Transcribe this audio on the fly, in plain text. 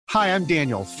Hi, I'm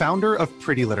Daniel, founder of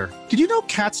Pretty Litter. Did you know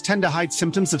cats tend to hide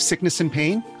symptoms of sickness and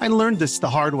pain? I learned this the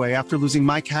hard way after losing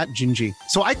my cat, Gingy.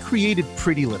 So I created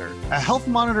Pretty Litter, a health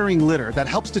monitoring litter that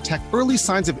helps detect early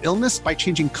signs of illness by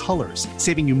changing colors,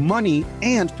 saving you money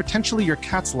and potentially your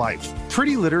cat's life.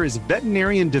 Pretty Litter is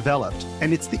veterinarian developed,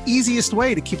 and it's the easiest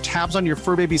way to keep tabs on your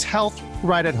fur baby's health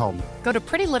right at home. Go to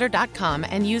prettylitter.com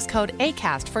and use code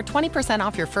ACAST for 20%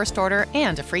 off your first order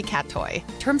and a free cat toy.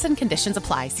 Terms and conditions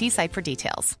apply. See site for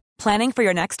details. Planning for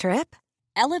your next trip?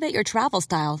 Elevate your travel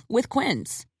style with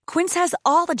Quince. Quince has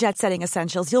all the jet-setting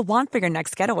essentials you'll want for your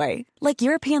next getaway, like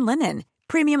European linen,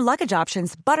 premium luggage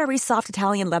options, buttery soft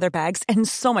Italian leather bags, and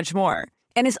so much more.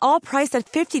 And is all priced at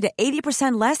 50 to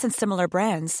 80% less than similar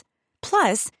brands.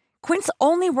 Plus, Quince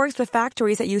only works with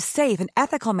factories that use safe and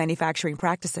ethical manufacturing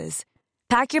practices.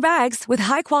 Pack your bags with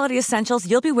high-quality essentials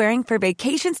you'll be wearing for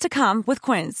vacations to come with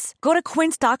Quince. Go to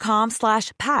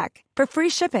quince.com/pack for free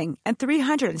shipping and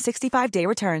 365-day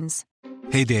returns.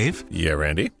 Hey, Dave. Yeah,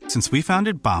 Randy. Since we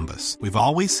founded Bombas, we've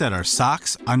always said our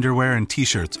socks, underwear, and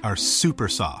T-shirts are super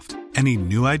soft. Any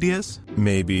new ideas?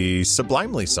 Maybe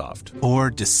sublimely soft. Or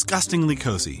disgustingly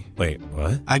cozy. Wait,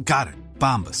 what? I got it.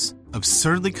 Bombas.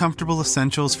 Absurdly comfortable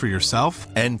essentials for yourself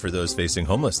and for those facing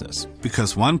homelessness.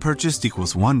 Because one purchased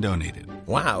equals one donated.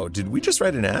 Wow, did we just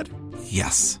write an ad?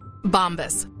 Yes.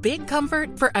 Bombas. Big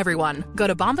comfort for everyone. Go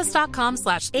to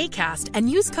bombas.com/ACAST and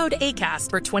use code ACAST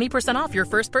for 20% off your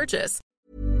first purchase.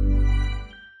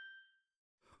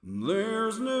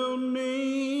 There's no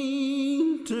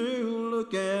need to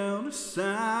look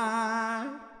outside,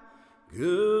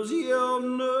 'cause you'll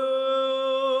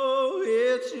know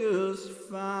it's just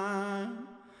fine,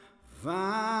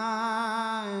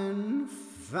 fine,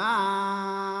 fine.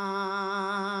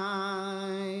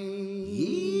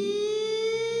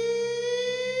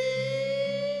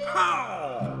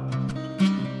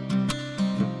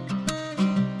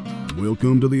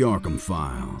 Welcome to the Arkham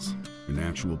Files, an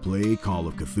actual play Call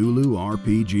of Cthulhu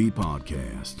RPG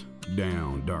podcast,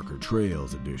 Down Darker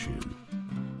Trails edition,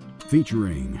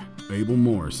 featuring Abel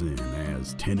Morrison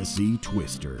as Tennessee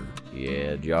Twister.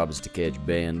 Yeah, job is to catch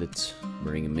bandits,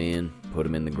 bring them in, put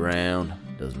them in the ground,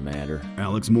 doesn't matter.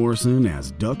 Alex Morrison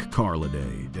as Duck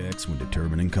Carliday, Dex when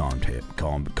determining contact.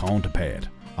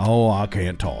 Oh, I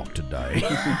can't talk today.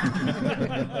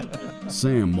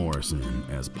 Sam Morrison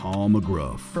as Paul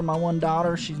McGruff. For my one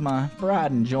daughter, she's my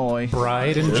pride and joy.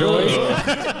 Pride and joy?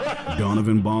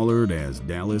 Donovan Ballard as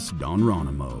Dallas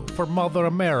Donronimo. For Mother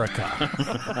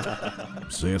America.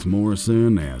 Seth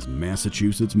Morrison as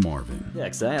Massachusetts Marvin. Yeah,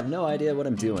 'cause I have no idea what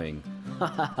I'm doing.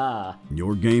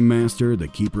 Your game master, the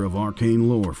keeper of arcane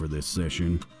lore for this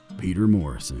session, Peter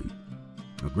Morrison.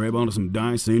 Now grab onto some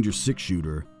dice and your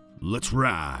 6-shooter. Let's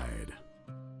ride.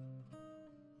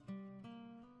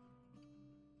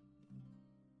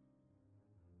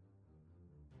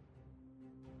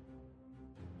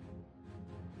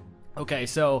 Okay,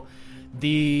 so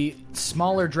the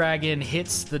smaller dragon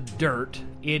hits the dirt.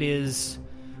 It is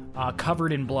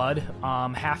covered in blood,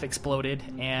 half exploded,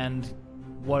 and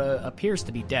what appears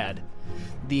to be dead.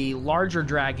 The larger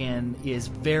dragon is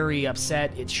very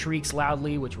upset. It shrieks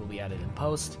loudly, which will be added in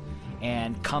post,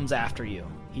 and comes after you.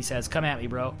 He says, "Come at me,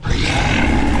 bro."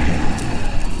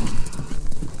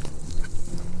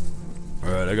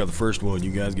 Alright, I got the first one.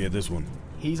 You guys get this one.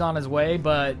 He's on his way,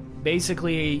 but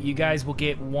basically you guys will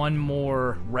get one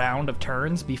more round of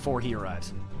turns before he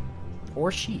arrives.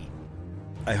 Or she.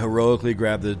 I heroically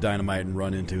grab the dynamite and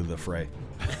run into the fray.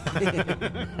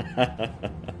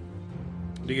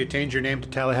 Do you change your name to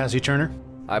Tallahassee Turner?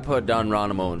 I put Don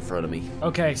Ronimo in front of me.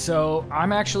 Okay, so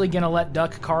I'm actually going to let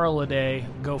Duck Carliday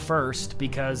go first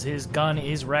because his gun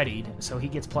is readied, so he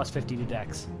gets plus 50 to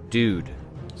dex. Dude,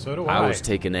 so do I was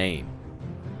taking aim.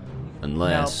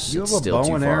 Unless you it's have a still bow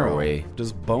too and far arrow. away.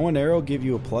 Does bow and arrow give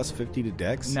you a plus 50 to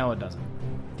dex? No, it doesn't.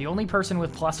 The only person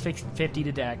with plus 50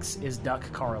 to dex is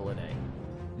Duck Carliday.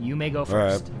 You may go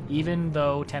first. Right. Even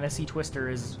though Tennessee Twister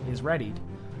is readied,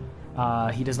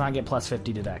 he does not get plus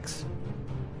 50 to dex.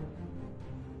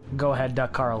 Go ahead,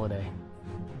 Duck Carliday.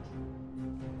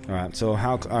 Alright, so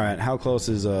how close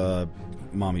is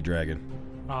Mommy Dragon?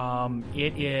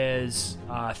 It is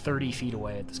 30 feet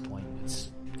away at this point. It's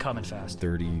coming fast.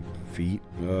 30 feet?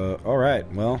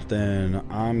 Alright, well, then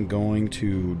I'm going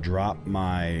to drop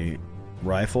my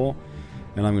rifle,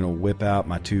 and I'm going to whip out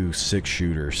my 2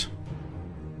 6-shooters.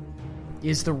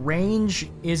 Is the range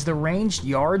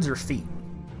yards or feet?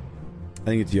 I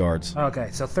think it's yards. Okay,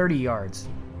 so 30 yards.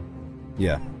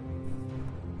 Yeah.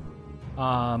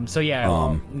 So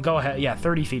yeah, go ahead. Yeah,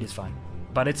 30 feet is fine,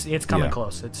 but it's coming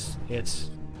close. It's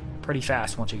pretty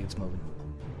fast once it gets moving.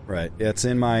 Right. It's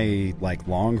in my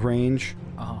long range.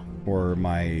 or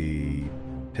my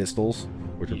pistols,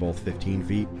 which are both 15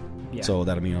 feet. Yeah. So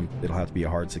that'll mean it'll have to be a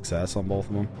hard success on both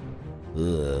of them.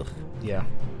 Ugh. Yeah.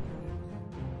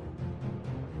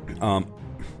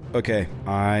 Okay,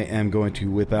 I am going to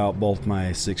whip out both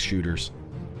my 6 shooters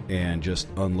and just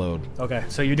unload. Okay,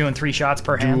 so you're doing 3 shots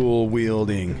per hand? Dual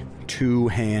wielding,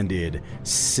 2-handed,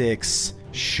 6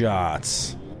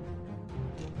 shots.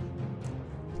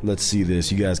 Let's see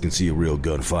this. You guys can see a real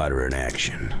gunfighter in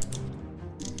action.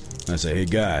 I say, hey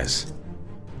guys,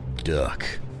 duck.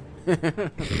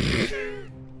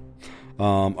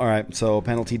 Alright, so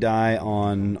penalty die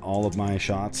on all of my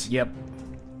shots. Yep.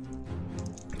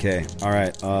 Okay,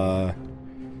 alright,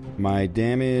 my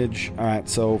damage, alright,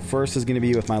 so first is going to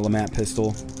be with my Lamat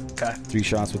pistol. Okay. 3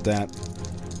 shots with that.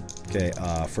 Okay,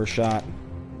 first shot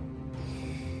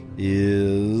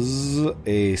is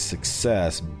a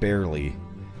success, barely.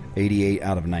 88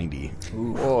 out of 90.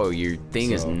 Ooh. Oh, your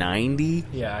thing is 90?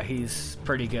 Yeah, he's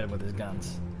pretty good with his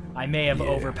guns. I may have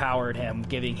overpowered him,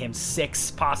 giving him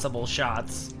 6 possible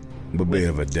shots. A bit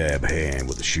of a dab hand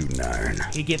with a shooting iron.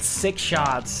 He gets 6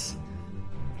 shots,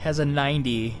 has a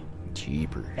 90,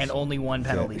 Jeepers. and only 1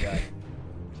 penalty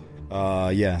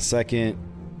die. Yeah, second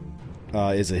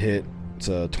is a hit. It's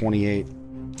a 28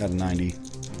 out of 90.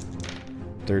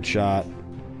 Third shot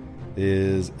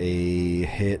is a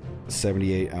hit,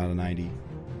 78 out of 90.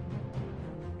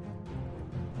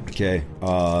 Okay,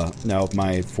 now with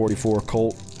my 44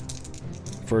 Colt,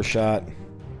 first shot,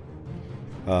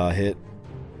 hit,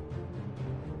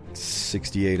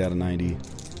 68 out of 90.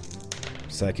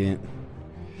 Second,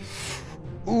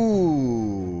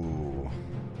 ooh,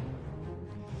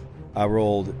 I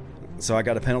rolled, so I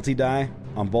got a penalty die.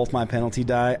 On both my penalty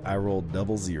die, I rolled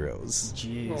double zeros.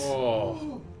 Jeez.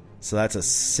 Oh. So that's a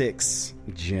 6,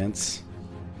 gents.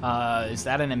 Is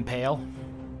that an impale?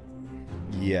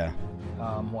 Yeah.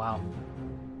 Wow.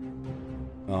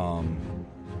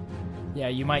 Yeah,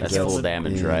 you might That's kill full the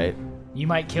damage, right? You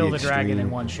might kill the dragon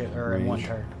in one range. one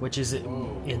turn, which is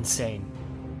insane.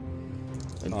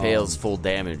 Impale's full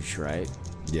damage, right?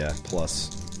 Yeah,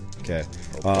 plus. Okay.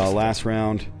 Last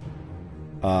round,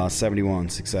 71,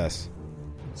 success.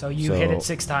 So you hit it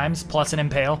 6 times, plus an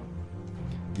impale?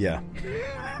 Yeah.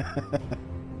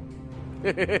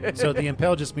 So the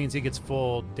impale just means he gets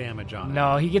full damage on it.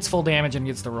 No, he gets full damage and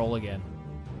gets to roll again.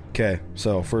 Okay,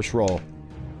 so first roll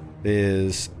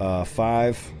is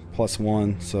 5 plus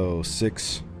 1, so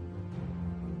 6.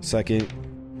 Second,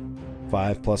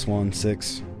 5 plus 1,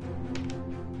 6.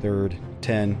 Third,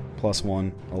 10 plus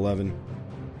 1, 11.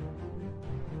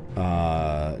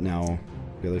 Now,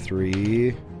 the other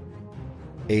 3,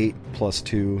 8 plus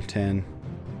 2, 10.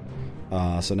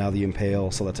 So now the impale,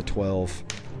 so that's a 12.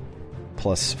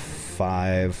 Plus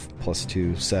 5 plus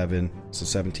 2, 7. So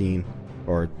 17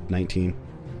 or 19.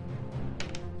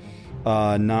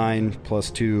 9 plus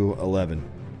 2, 11.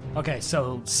 Okay,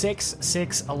 so 6,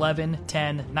 6, 11,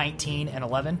 10, 19, and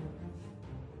 11?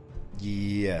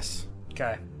 Yes.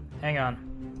 Okay, hang on.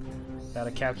 Gotta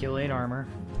calculate armor.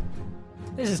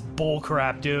 This is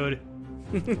bullcrap, dude.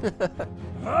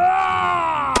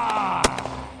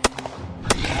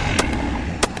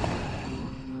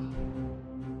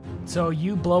 So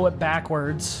you blow it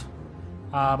backwards,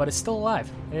 but it's still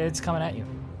alive. It's coming at you.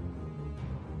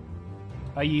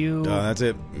 Are you... That's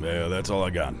it. Yeah, that's all I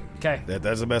got. Okay.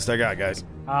 That's the best I got, guys.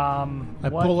 I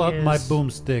pull out my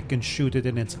boomstick and shoot it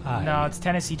in its eye. No, it's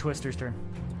Tennessee Twister's turn.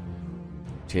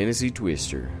 Tennessee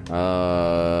Twister.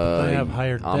 I have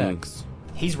higher decks.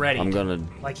 He's ready. I'm gonna...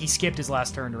 Like, he skipped his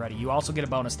last turn already. You also get a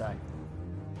bonus die.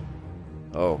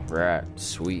 Oh, right.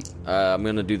 Sweet. I'm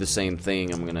gonna do the same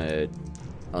thing. I'm gonna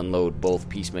unload both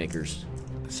peacemakers.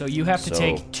 So you have to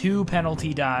take 2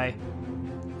 penalty die.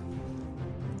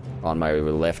 On my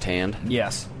left hand?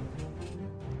 Yes.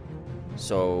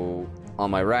 So,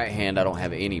 on my right hand, I don't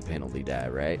have any penalty die,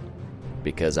 right?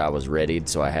 Because I was readied,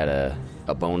 so I had a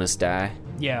bonus die.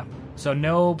 Yeah. So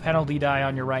no penalty die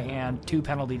on your right hand, 2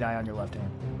 penalty die on your left hand.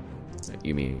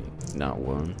 You mean not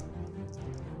 1?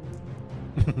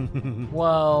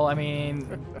 Well, I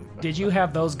mean, did you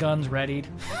have those guns readied?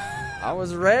 I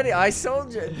was ready. I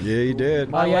sold you. Yeah, you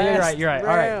did. Oh, yeah, you're right.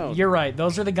 All right, you're right.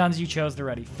 Those are the guns you chose to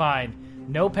ready. Fine.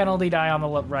 No penalty die on the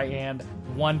right hand,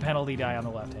 1 penalty die on the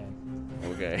left hand.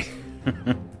 Okay.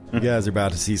 You guys are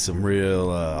about to see some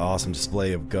real awesome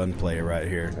display of gunplay right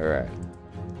here. All right.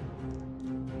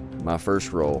 My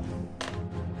first roll.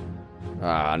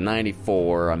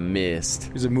 94. I missed.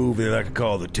 There's a move they like to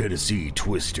call the Tennessee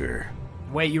Twister.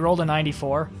 Wait, you rolled a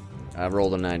 94? I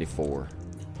rolled a 94.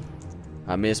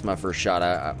 I missed my first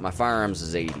shot. My firearms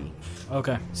is 80.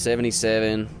 Okay.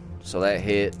 77, so that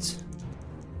hits.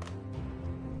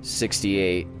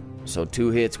 68, So 2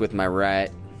 hits with my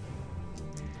right.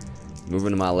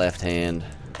 Moving to my left hand.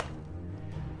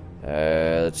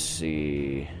 Let's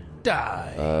see.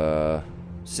 Die.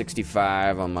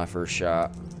 65 on my first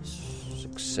shot.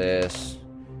 Success.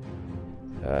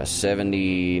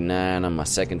 79 on my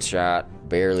second shot.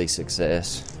 Barely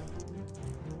success.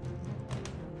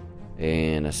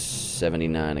 And a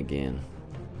 79 again.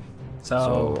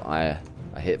 So I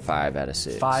hit 5 out of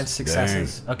 6. 5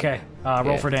 successes. Dang. Okay.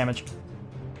 Roll for damage.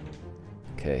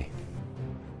 Okay.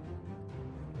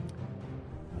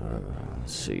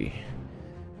 Let's see.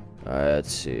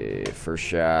 Let's see. First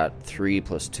shot, 3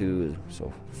 plus 2,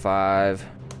 so 5.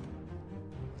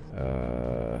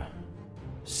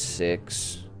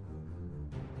 6.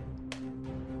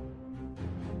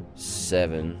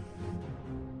 7.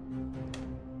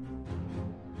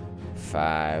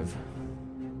 5.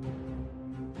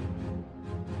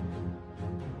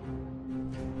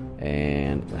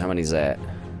 And how many is that?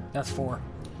 That's 4.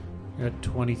 You're at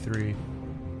 23.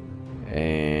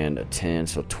 And a 10,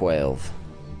 so 12.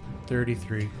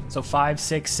 33. So 5,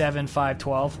 6, 7, 5,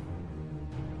 12.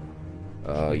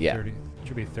 Yeah. 30,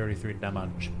 should be 33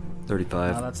 damage.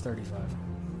 35. No, that's 35.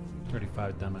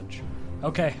 35 damage.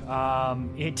 Okay.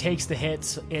 It takes the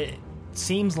hits. It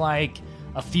seems like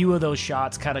a few of those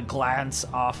shots kind of glance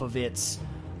off of its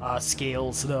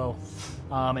scales, though,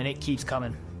 and it keeps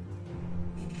coming.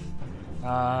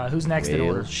 Who's next in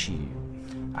order?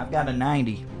 I've got a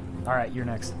 90. All right, you're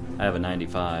next. I have a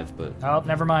 95, but... Oh,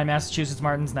 never mind. Massachusetts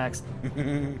Martin's next.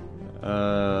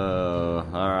 All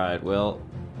right. Well,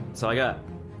 so I got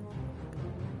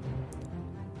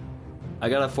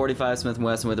a 45 Smith &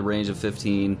 Wesson with a range of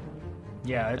 15.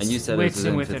 Yeah, it's, and you said it's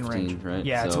within within 15, range, right?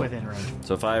 Yeah, so, it's within range.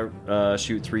 So if I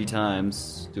shoot 3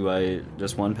 times, do I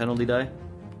just 1 penalty die?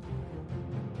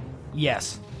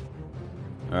 Yes.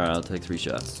 All right, I'll take 3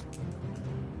 shots.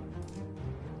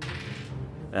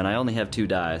 And I only have 2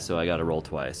 die, so I got to roll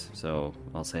twice. So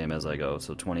I'll say them as I go.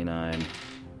 So 29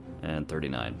 and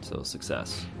 39, so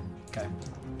success. Okay.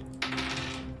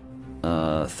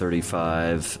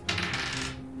 35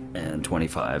 and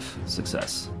 25,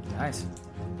 success. Nice.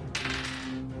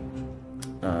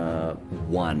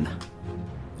 1.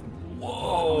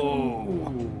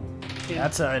 Whoa.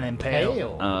 That's an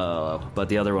impale. But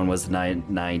the other one was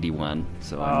 91,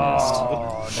 so I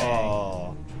missed.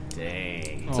 Oh, dang.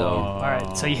 So, all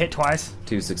right, so you hit twice?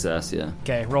 2 success, yeah.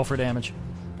 Okay, roll for damage.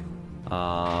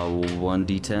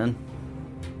 1d10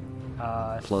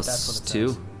 plus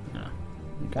 2. Yeah.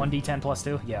 Okay. 1d10 plus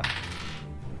 2? Yeah.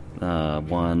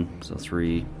 1, so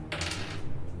 3,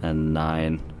 and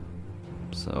 9,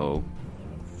 so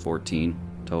 14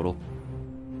 total.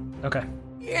 Okay.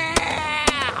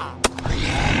 Yeah!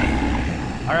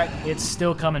 All right, it's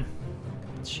still coming.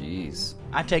 Jeez.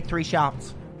 I take 3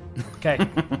 shots. Okay.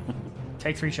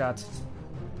 Take 3 shots.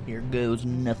 Here goes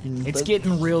nothing. It's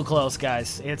getting real close,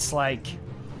 guys. It's like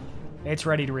it's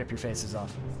ready to rip your faces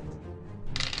off.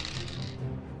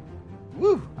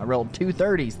 Woo! I rolled 2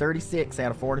 30s, 36 out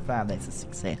of 45. That's a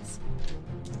success.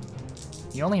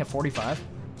 You only have 45?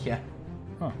 Yeah.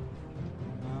 Huh.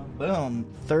 Boom.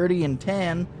 30 and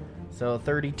 10, so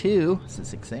 32 is a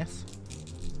success.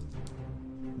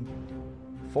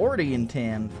 40 and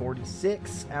 10,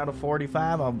 46 out of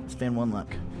 45. I'll spend 1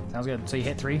 luck. Sounds good. So you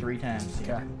hit 3? 3 times.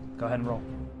 Okay. Go ahead and roll.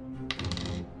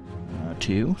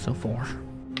 2, so 4.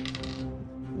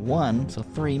 1, so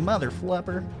 3. Mother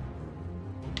flupper.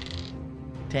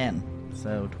 10,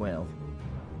 so 12.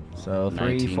 So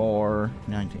 3, 19. 4,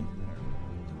 19.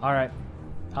 All right.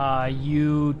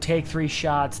 You take 3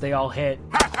 shots. They all hit.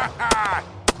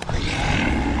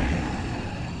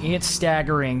 It's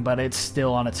staggering, but it's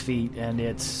still on its feet, and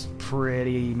it's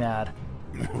pretty mad.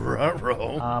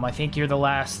 I think you're the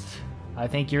last.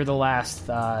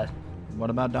 What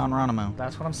about Don Ronimo?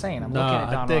 That's what I'm saying. I'm looking at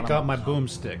Don I take Ronimo. out my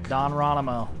boomstick. Don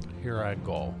Ronimo. Here I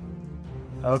go.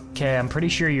 Okay, I'm pretty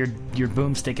sure your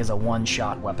boomstick is a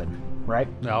one-shot weapon, right?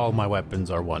 All my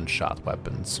weapons are one-shot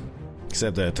weapons.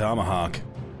 Except that tomahawk.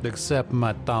 Except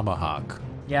my tomahawk.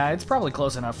 Yeah, it's probably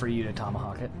close enough for you to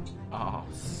tomahawk it. Oh,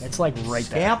 it's like right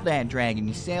there. Scalp that dragon.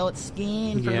 You sell its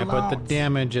skin for Yeah, but the lots.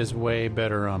 damage is way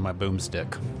better on my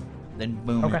boomstick. Then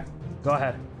boom. Okay, go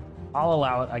ahead. I'll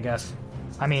allow it, I guess.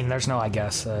 I mean, there's no I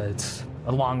guess. It's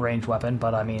a long-range weapon,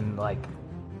 but I mean, like,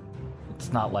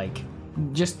 it's not like...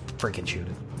 Just freaking shoot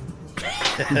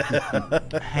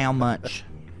it. How much?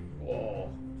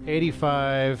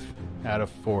 85 out of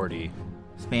 40.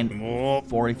 Spend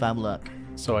 45 luck.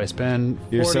 So I spend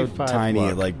 45 You're so tiny,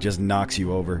 luck. it like just knocks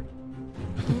you over.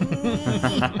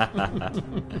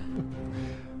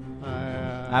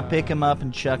 I pick him up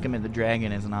and chuck him at the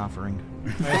dragon as an offering.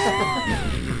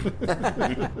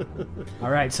 All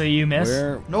right, so you miss.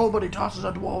 Nobody tosses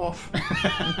a dwarf.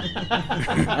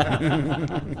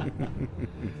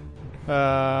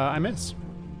 I miss.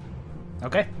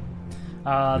 Okay.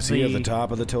 Is he at the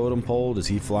top of the totem pole? Does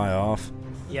he fly off?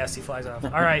 Yes, he flies off.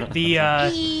 All right, the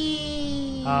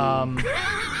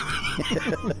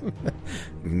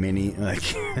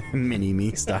mini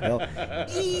me style.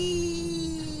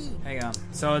 Hang on.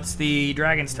 So it's the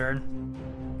dragon's turn.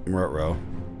 Ruh-roh.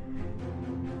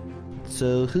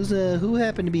 So who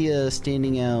happened to be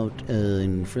standing out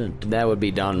in front? That would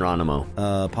be Don Ronimo.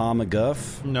 Paul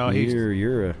McGuff? No, he's...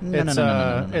 You're a...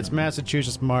 It's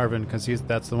Massachusetts Marvin, because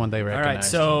that's the one they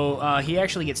recognize. All right, so he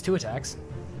actually gets 2 attacks.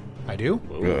 I do?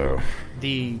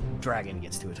 The dragon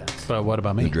gets 2 attacks. But what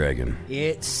about me? The dragon.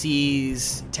 It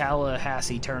sees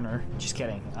Tallahassee Turner. Just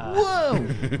kidding. Whoa!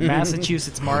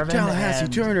 Massachusetts Marvin. Tallahassee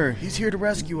Turner. He's here to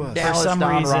rescue us. Dallas Don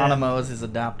Ronimo is his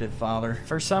adoptive father.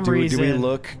 For some reason...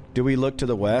 Do we look to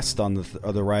the west on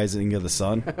the rising of the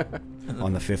sun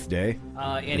on the 5th day?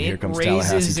 And it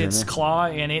raises its claw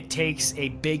and it takes a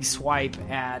big swipe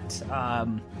at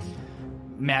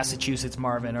Massachusetts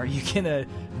Marvin. Are you going to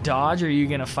dodge or are you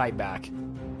going to fight back?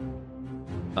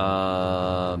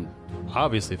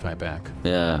 Obviously fight back.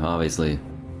 Yeah, obviously.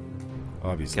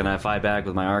 Obviously. Can I fight back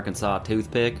with my Arkansas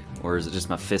toothpick, or is it just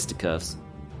my fisticuffs?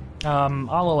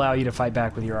 I'll allow you to fight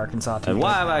back with your Arkansas toothpick. And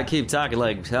why do I keep talking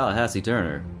like Tallahassee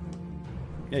Turner?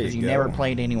 Because you never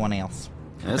played anyone else.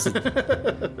 This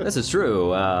is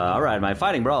true. All right, my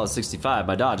fighting brawl is 65.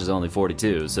 My dodge is only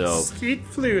 42, so... Skeet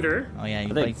Fluter. Oh, yeah,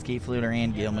 you played Skeet Fluter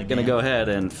and Gilm again. Gonna go ahead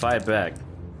and fight back.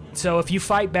 So if you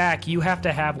fight back, you have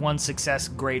to have one success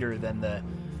greater than the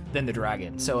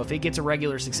dragon. So if it gets a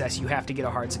regular success, you have to get a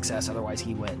hard success, otherwise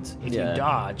he wins. If you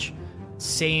dodge,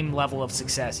 same level of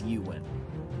success, you win.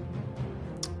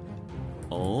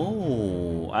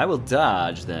 Oh, I will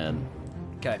dodge then.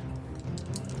 Okay.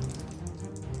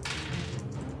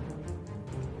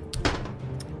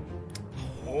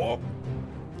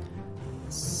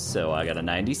 So I got a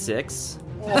 96.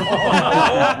 It's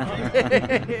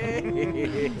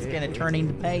gonna turn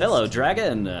into paste. Hello,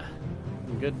 dragon.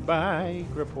 Goodbye,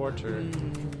 reporter.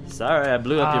 Sorry, I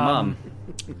blew up your mom.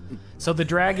 So the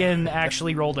dragon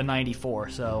actually rolled a 94,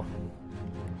 so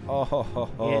it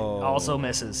also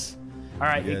misses. All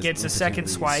right, it gets a second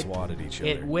swipe.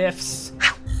 It whiffs,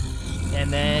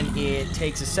 and then it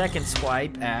takes a second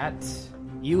swipe at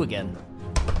you again.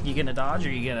 You gonna dodge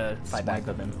or you gonna fight back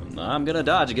with him? I'm gonna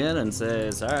dodge again and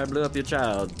say, sorry I blew up your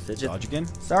child. Fidget. Dodge again?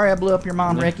 Sorry I blew up your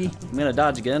mom, Ricky. I'm gonna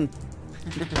dodge again.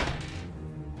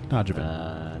 Dodge a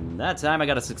bit. That time I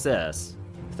got a success.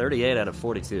 38 out of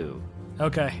 42.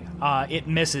 Okay, it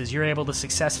misses. You're able to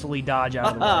successfully dodge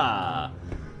out of the way.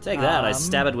 Take that, I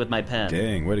stab it with my pen.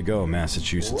 Dang, way to go,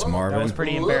 Massachusetts Marvin. That was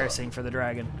pretty embarrassing for the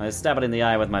dragon. I stab it in the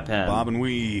eye with my pen. Bob and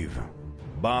weave.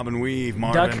 Bob and weave,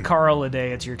 Marvin. Duck Carl a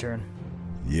day, it's your turn.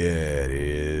 Yeah, it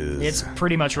is. It's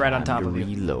pretty much right on top of you.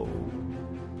 Reload.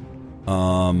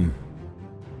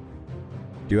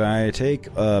 Do I take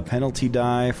a penalty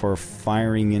die for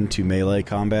firing into melee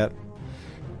combat?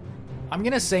 I'm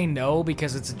gonna say no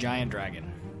because it's a giant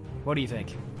dragon. What do you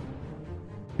think?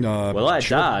 Well, I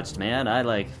dodged, man.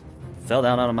 I fell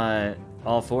down on my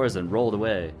all fours and rolled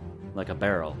away like a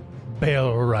barrel.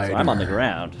 Barrel rider. So I'm on the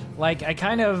ground.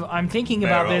 I'm thinking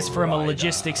about this from a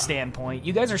logistics standpoint.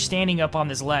 You guys are standing up on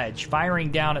this ledge, firing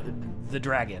down at the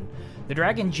dragon. The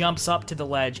dragon jumps up to the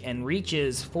ledge and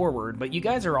reaches forward, but you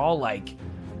guys are all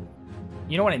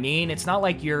you know what I mean? It's not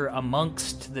like you're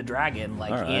amongst the dragon,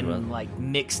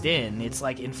 mixed in. It's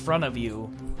in front of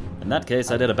you. In that case,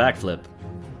 I did a backflip.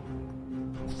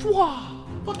 I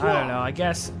don't know, I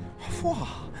guess.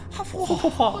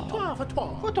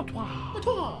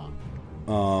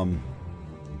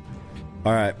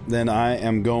 Alright, then I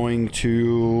am going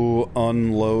to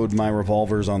unload my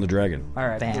revolvers on the dragon.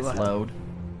 Alright, fast load.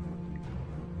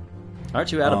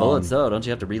 Aren't you out of bullets, though? Don't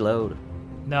you have to reload?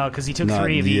 No, because he took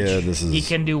 3 of each. He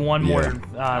can do one more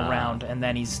round, and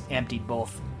then he's emptied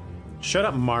both. Shut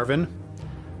up, Marvin.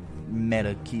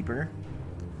 Meta keeper.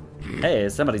 Hey,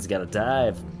 somebody's got to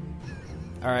dive.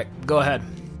 Alright, go ahead.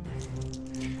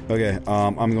 Okay,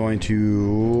 I'm going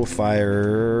to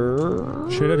fire...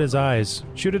 Shoot at his eyes.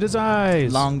 Shoot at his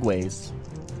eyes. Long ways.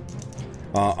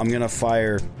 I'm going to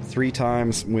fire 3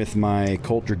 times with my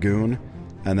Colt Dragoon,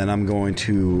 and then I'm going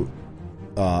to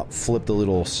flip the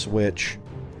little switch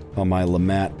on my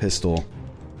Lamat pistol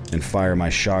and fire my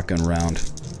shotgun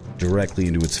round directly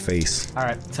into its face.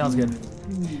 Alright, sounds good.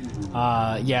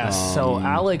 So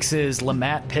Alex's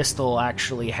Lamat pistol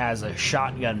actually has a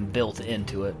shotgun built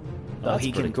into it. That's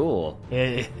pretty cool.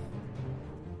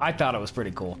 I thought it was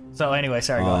pretty cool. So anyway,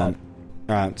 sorry, go ahead.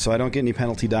 All right, so I don't get any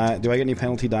penalty die. Do I get any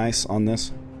penalty dice on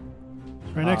this?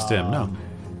 Right next to him, no.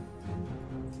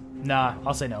 Nah,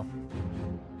 I'll say no.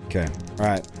 Okay, all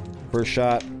right. First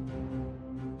shot,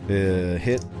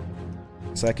 hit.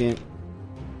 Second.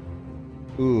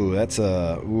 Ooh, that's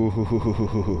a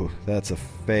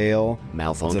fail.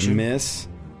 Malfunction. It's a miss,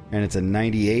 and it's a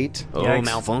 98. Oh, yikes.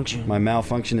 Malfunction. My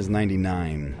malfunction is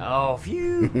 99. Oh,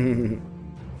 phew.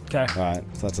 Okay. All right,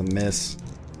 so that's a miss.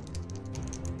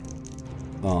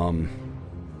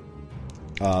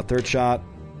 Third shot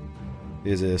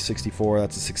is a 64.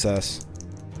 That's a success.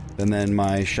 And then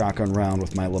my shotgun round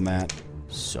with my Lamat.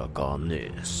 Suck on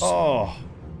this. Oh,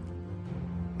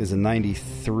 is a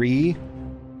 93.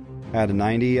 Out of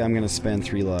 90, I'm going to spend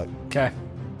 3 luck. Okay.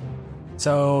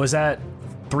 So is that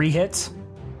 3 hits?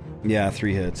 Yeah,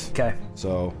 3 hits. Okay.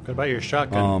 So. What about your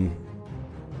shotgun?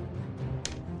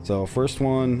 So first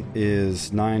one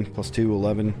is 9 plus 2,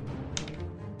 11.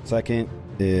 Second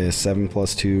is 7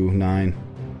 plus 2, 9.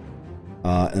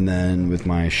 And then with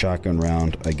my shotgun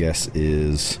round, I guess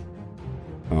is...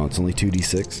 Oh, it's only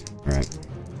 2d6.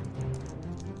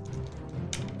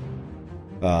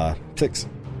 Alright. 6.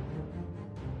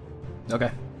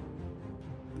 Okay.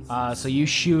 So you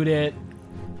shoot it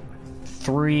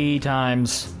 3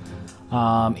 times.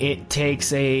 It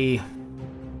takes a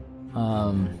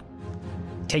round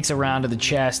to the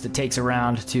chest. It takes a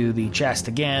round to the chest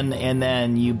again, and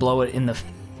then you blow it in the.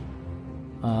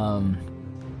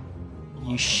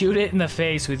 You shoot it in the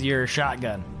face with your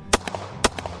shotgun.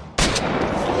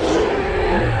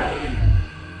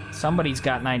 Somebody's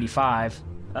got 95.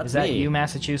 That's Is that me. you,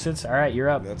 Massachusetts? All right, you're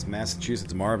up. That's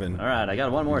Massachusetts Marvin. All right, I got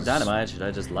one more dynamite. Should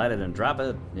I just light it and drop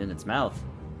it in its mouth?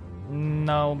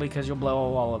 No, because you'll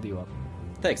blow all of you up.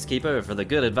 Thanks, Keeper, for the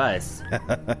good advice.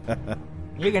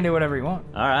 You can do whatever you want.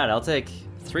 All right, I'll take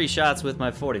 3 shots with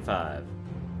my 45.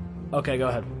 Okay, go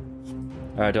ahead.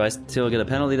 All right, do I still get a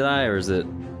penalty die, or is it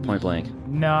point blank?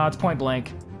 No, it's point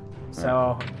blank.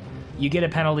 So you get a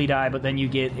penalty die, but then you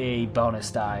get a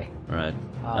bonus die. All right.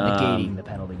 Negating the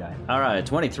penalty die. All right,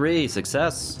 23,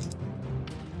 success.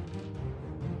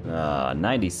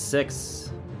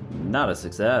 96, not a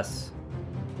success.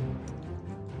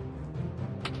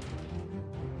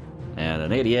 And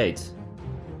an 88.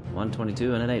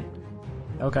 122 and an 8.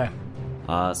 Okay.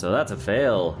 So that's a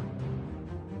fail.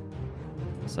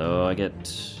 So I get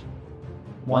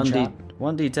One shot.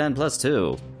 1d10 plus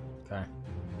 2. Okay.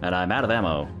 And I'm out of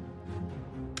ammo.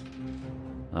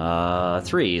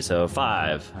 3, so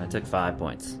 5. I took 5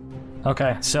 points.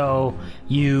 Okay, so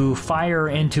you fire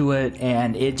into it,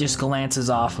 and it just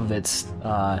glances off of its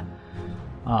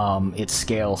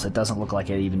scales. It doesn't look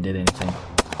like it even did anything.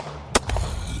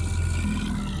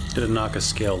 Did it knock a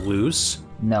scale loose?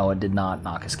 No, it did not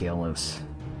knock a scale loose.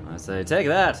 I say, take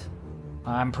that.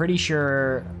 I'm pretty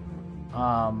sure,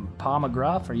 Paul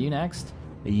McGruff, are you next?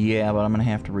 Yeah, but I'm gonna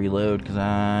have to reload because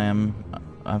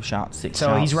I've shot 6 So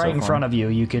shots he's right so in far. front of you.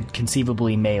 You could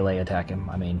conceivably melee attack him.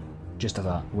 I mean, just a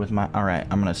thought. With my alright,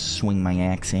 I'm gonna swing my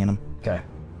axe at him. Okay.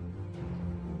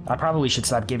 I probably should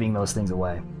stop giving those things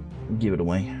away. Give it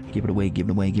away. Give it away, give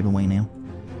it away, give it away now.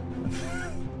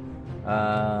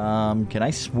 Can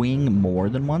I swing more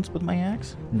than once with my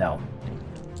axe? No.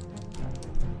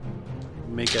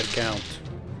 Make it count.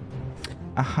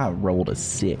 I rolled a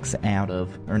 9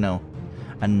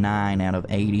 out of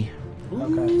 80.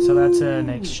 Okay, so that's an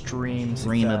extreme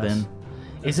success. Then.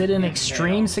 Is it an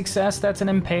extreme success that's an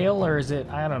impale, or is it,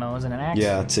 I don't know, is it an axe?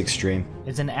 Yeah, it's extreme.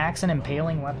 Is an axe an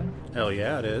impaling weapon? Hell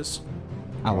yeah, it is.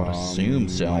 I would assume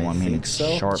so. I mean, it's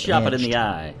so. sharp. Chop it in the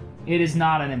eye. It is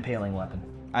not an impaling weapon.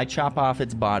 I chop off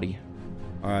its body.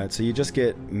 Alright, so you just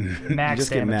get Max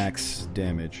get damage. max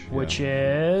damage. Which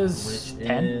is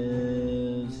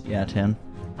 10? Yeah, 10.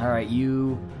 Alright,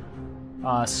 you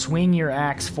swing your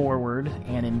axe forward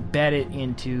and embed it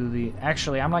into the...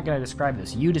 Actually, I'm not going to describe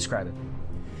this. You describe it.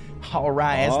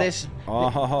 Alright, as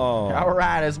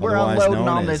we're Otherwise unloading known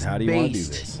on as, this how do you wanna do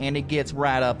beast, this? and it gets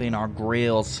right up in our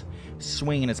grills,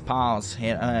 swinging its paws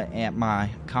at my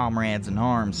comrades in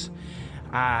arms,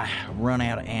 I run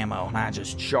out of ammo, and I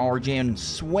just charge in,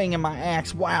 swinging my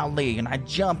axe wildly, and I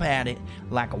jump at it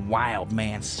like a wild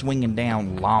man swinging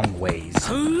down long ways.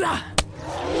 And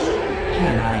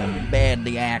I embed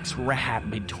the axe right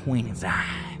between his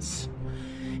eyes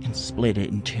and split it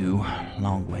in 2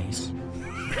 long ways.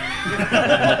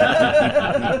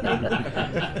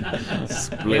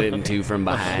 Split it in 2 from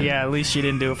behind. Yeah, at least you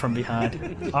didn't do it from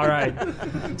behind. All right.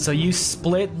 So you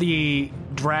split the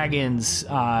dragon's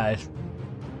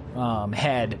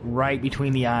head right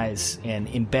between the eyes and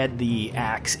embed the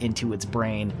axe into its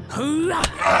brain.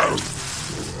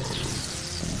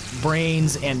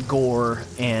 Brains and gore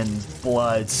and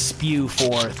blood spew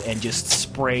forth and just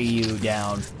spray you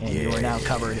down, and you are now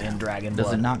covered in dragon blood.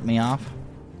 Does it knock me off?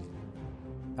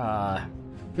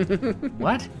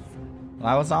 What?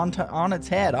 I was on its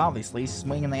head, obviously,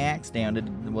 swinging the axe down. It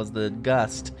was the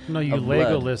gust. No, you of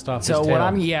Lego blood. list off So his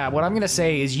tail. what I'm gonna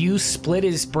say is you split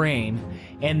his brain,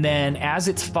 and then as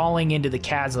it's falling into the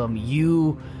chasm,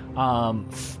 you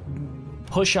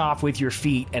push off with your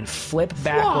feet and flip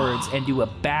backwards and do a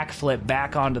backflip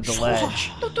back onto the ledge,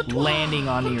 landing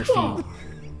onto your feet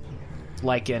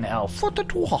like an elf.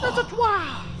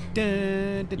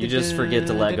 You just forget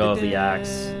to let go of the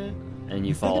axe, and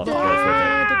you fall off the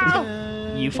cliff with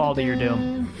it. You fall to your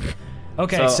doom.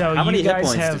 Okay, so how many you hit guys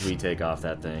points have did we take off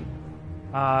that thing?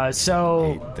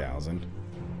 8,000.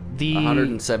 The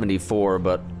 174,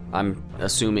 but I'm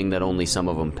assuming that only some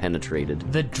of them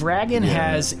penetrated. The dragon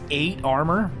has 8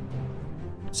 armor,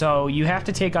 so you have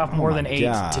to take off more than 8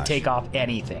 to take off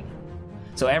anything.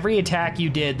 So every attack you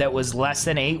did that was less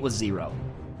than 8 was 0.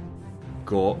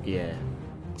 Go, yeah.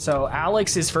 So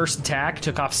Alex's first attack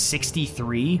took off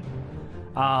 63,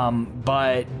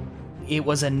 but it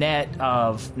was a net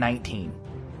of 19.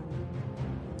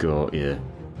 Go, yeah.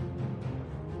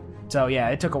 So yeah,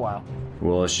 it took a while.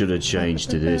 Well, I should have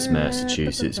changed to this,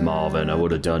 Massachusetts Marvin. I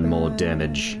would have done more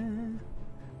damage.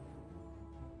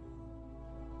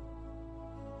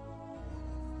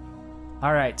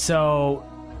 All right, so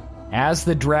as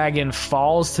the dragon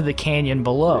falls to the canyon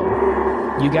below,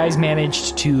 you guys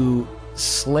managed to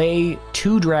slay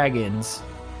 2 dragons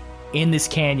in this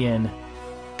canyon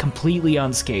completely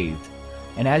unscathed.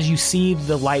 And as you see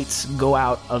the lights go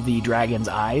out of the dragon's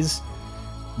eyes,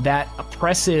 that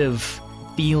oppressive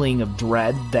feeling of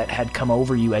dread that had come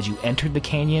over you as you entered the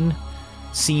canyon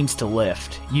seems to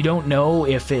lift. You don't know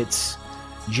if it's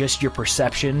just your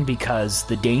perception because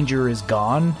the danger is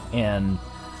gone,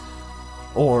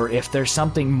 or if there's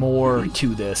something more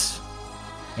to this,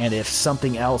 and if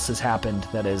something else has happened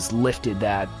that has lifted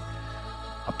that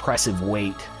oppressive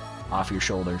weight off your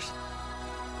shoulders.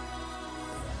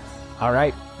 All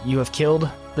right, you have killed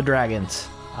the dragons.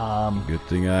 Good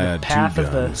thing I had 2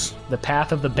 guns. The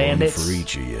path of the bandits. One for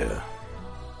each of you.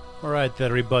 All right,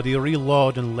 everybody,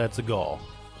 reload and let's go.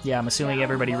 Yeah, I'm assuming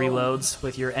everybody reloads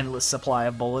with your endless supply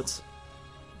of bullets.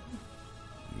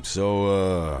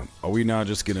 So, are we not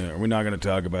gonna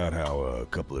talk about how a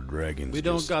couple of dragons? We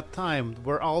don't got time.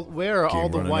 Where are all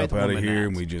the white up out of women here, at?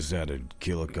 and we just had to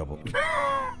kill a couple.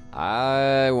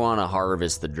 I want to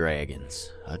harvest the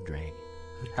dragons. A dragon.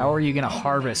 How are you going to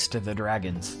harvest the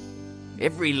dragons?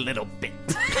 Every little bit.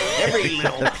 Every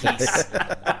little piece.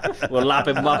 We'll lop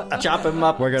him up, chop him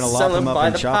up, We're gonna sell lop him up by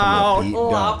and the chop him up, pound. Pete.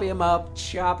 Lop him up,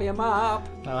 chop him up.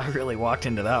 Oh, I really walked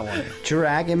into that one.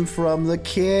 Drag him from the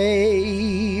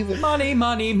cave. Money,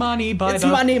 money, money by It's the...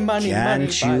 money, money, money.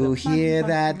 Can't you hear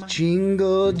that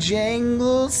jingle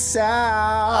jangle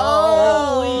sound?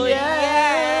 Oh,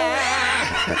 yeah!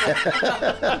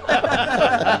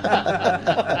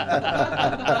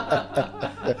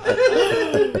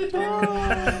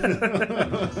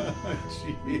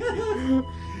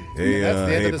 Hey, That's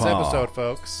the end of this Pa, episode,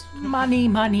 folks. Money,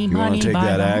 money, you money want to take by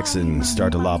that the... axe and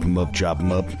start to lop him up, chop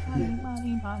him up?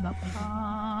 Money by the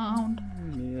pound.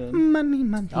 Money,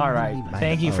 money. All right,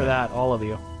 thank you for that, all of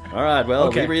you. All right, well,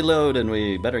 Okay. we reload and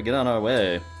we better get on our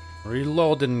way.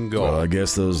 Reload and go. Well, I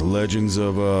guess those legends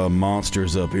of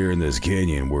monsters up here in this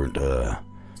canyon weren't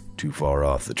too far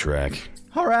off the track.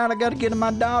 All right, I gotta get to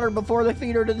my daughter before they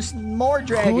feed her to more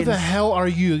dragons. Who the hell are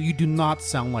you? You do not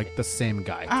sound like the same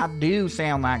guy. I do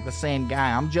sound like the same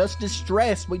guy. I'm just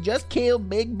distressed. We just killed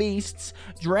big beasts,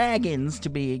 dragons to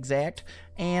be exact,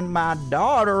 and my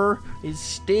daughter is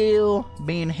still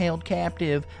being held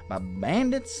captive by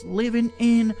bandits living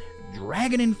in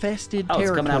dragon-infested I was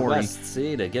territory. coming out west,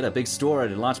 see, to get a big store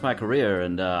to launch my career,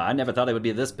 and I never thought it would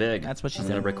be this big. That's what she I'm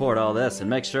said. gonna record all this and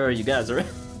make sure you guys are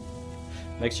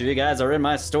make sure you guys are in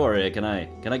my story. Can I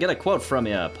get a quote from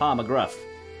you, Pa McGruff?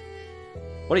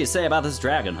 What do you say about this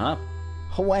dragon, huh?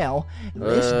 Well,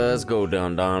 this Let's go,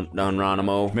 Don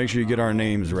Ronimo. Make sure you get our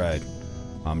names right.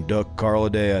 I'm Duck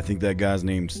Carladay. I think that guy's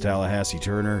name's Tallahassee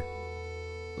Turner.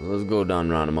 Let's go, Don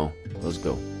Ronimo. Let's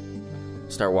go.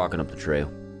 Start walking up the trail.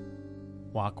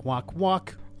 Walk, walk,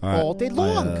 walk. All right, All day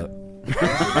long.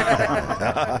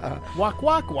 Walk,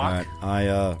 walk, walk.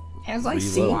 as I reload.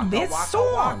 sing this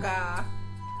song.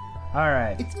 All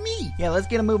right. It's me, Yeah, let's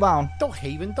get a move on.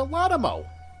 Haven Delotimo.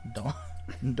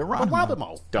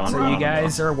 Geronimo. Delotimo. So you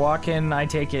guys are walking, I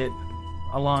take it,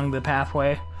 along the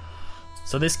pathway.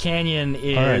 So this canyon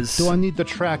is... All right, do I need to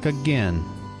track again?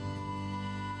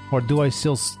 Or do I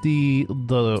still see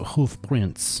the hoof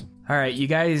prints? All right, you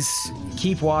guys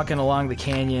keep walking along the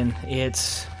canyon.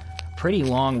 It's a pretty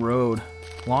long road,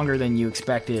 longer than you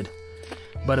expected.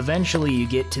 But eventually you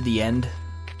get to the end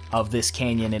of this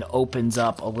canyon. It opens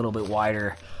up a little bit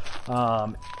wider.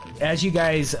 As you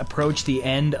guys approach the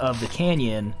end of the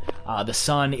canyon, the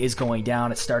sun is going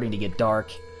down. It's starting to get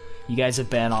dark. You guys have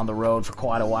been on the road for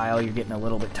quite a while. You're getting a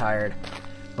little bit tired.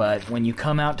 But when you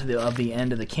come out to the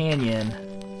end of the canyon,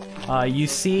 you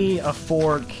see a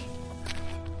fork.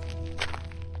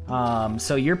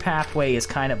 So your pathway is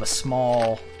kind of a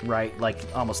small, right, like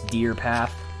almost deer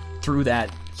path through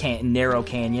that narrow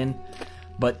canyon.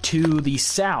 But to the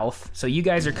south, so you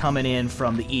guys are coming in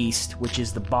from the east, which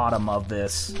is the bottom of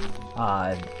this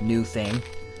new thing.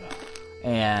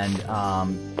 And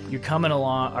you're coming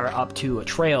along or up to a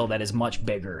trail that is much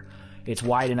bigger. It's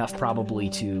wide enough probably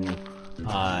to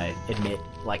admit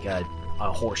like a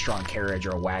horse-drawn carriage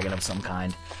or a wagon of some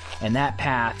kind. And that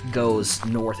path goes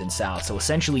north and south. So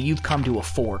essentially you've come to a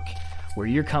fork where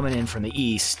you're coming in from the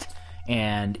east,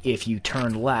 and if you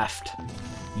turn left,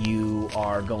 you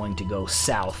are going to go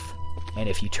south, and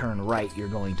if you turn right, you're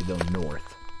going to go north.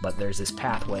 But there's this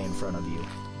pathway in front of you.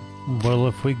 Well,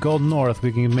 if we go north,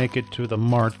 we can make it to the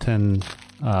Martin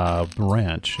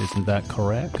Ranch. Isn't that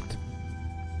correct?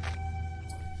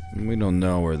 We don't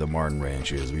know where the Martin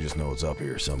Ranch is. We just know it's up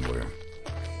here somewhere.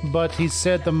 But he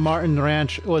said the Martin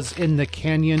Ranch was in the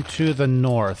canyon to the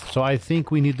north, so I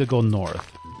think we need to go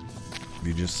north.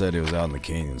 You just said it was out in the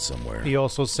canyon somewhere. He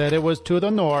also said it was to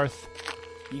the north.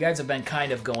 You guys have been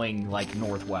kind of going like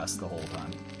northwest the whole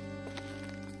time.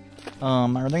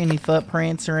 Are there any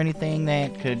footprints or anything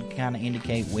that could kind of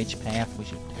indicate which path we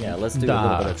should take? Yeah, let's do a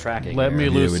little bit of tracking. Let me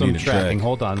lose some need to tracking. track.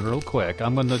 Hold on real quick.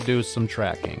 I'm going to do some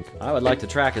tracking. I would like to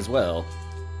track as well.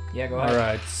 Yeah, go ahead. All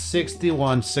right,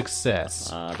 61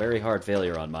 success. Very hard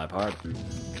failure on my part.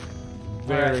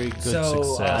 Very good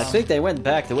success. I think they went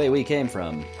back the way we came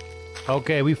from.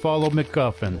 Okay, we follow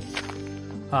MacGuffin.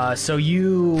 So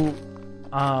you...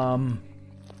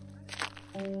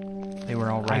 They were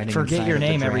all riding I forget inside your of the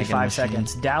name every dragon 5 machine.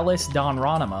 seconds. Dallas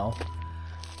Donronimo.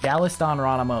 Dallas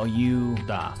Donronimo, you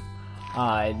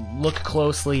look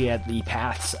closely at the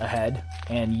paths ahead,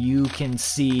 and you can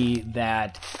see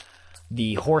that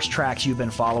the horse tracks you've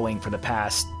been following for the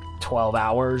past 12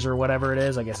 hours or whatever it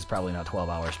is. I guess it's probably not 12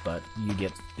 hours, but you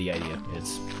get the idea.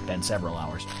 It's been several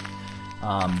hours.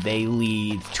 They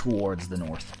lead towards the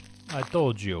north. I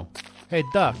told you. Hey,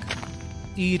 Duck,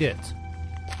 eat it.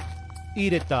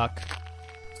 Eat it, Duck.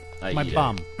 My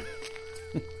bum.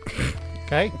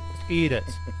 Okay? Eat it.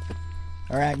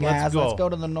 All right, guys, let's go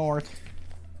to the north.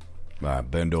 All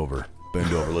right, bend over.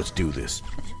 Bend over. Let's do this.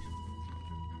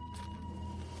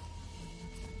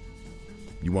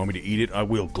 You want me to eat it? I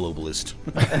will, globalist.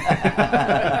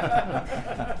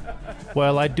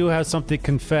 Well, I do have something to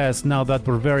confess now that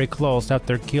we're very close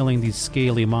after killing these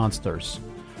scaly monsters.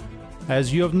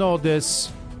 As you have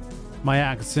noticed, my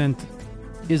accent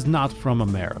is not from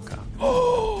America.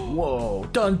 Whoa.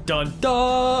 Dun, dun,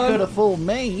 dun! Could have fooled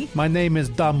me. My name is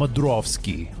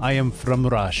Damodrovsky. I am from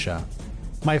Russia.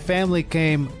 My family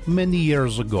came many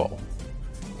years ago,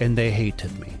 and they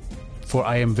hated me, for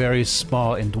I am very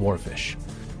small and dwarfish.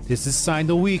 This is a sign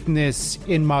of weakness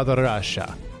in Mother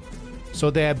Russia.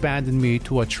 So they abandoned me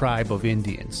to a tribe of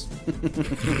Indians.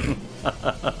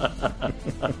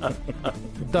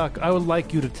 Duck, I would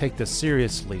like you to take this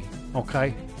seriously,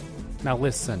 okay? Now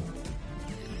listen.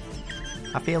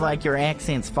 I feel like your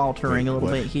accent's faltering a little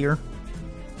bit here.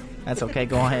 That's okay,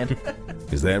 go ahead.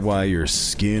 Is that why your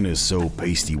skin is so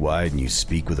pasty white and you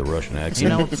speak with a Russian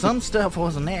accent? You know, some stuff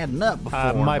wasn't adding up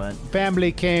before, My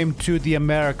family came to the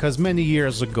Americas many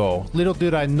years ago. Little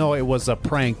did I know it was a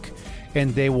prank,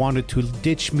 and they wanted to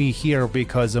ditch me here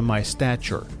because of my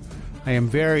stature. I am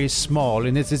very small,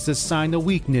 and this is a sign of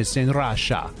weakness in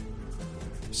Russia.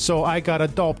 So I got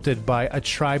adopted by a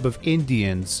tribe of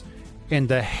Indians, and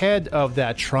the head of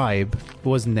that tribe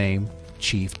was named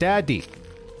Chief Daddy.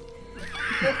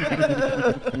 Is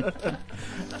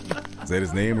that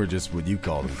his name or just what you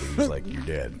called him? Because he was like your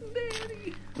dad.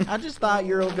 I just thought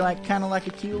you were like kind of like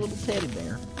a cute little teddy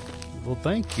bear. Well,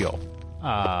 thank you.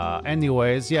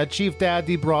 Anyways, yeah, Chief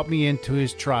Daddy brought me into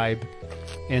his tribe,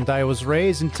 and I was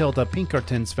raised until the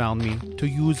Pinkertons found me to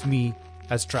use me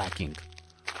as tracking.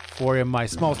 For in my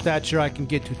small stature, I can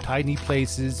get to tiny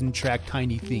places and track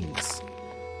tiny things.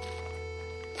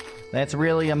 That's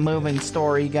really a moving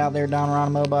story you got there, Don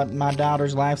Ronimo, about my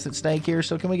daughter's life's at stake here,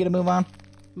 so can we get a move on?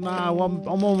 Nah, well,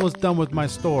 I'm almost done with my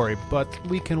story, but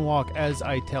we can walk as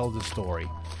I tell the story.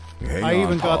 I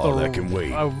even got that can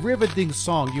wait. a riveting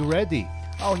song. You ready?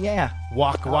 Oh, yeah.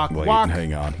 Walk, walk, Wait, walk.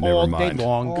 hang on. Never all mind. day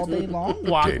long. All day long?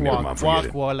 Walk, Okay, never walk, mind, forget walk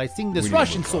it. while I sing this We need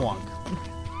Russian to move on. song.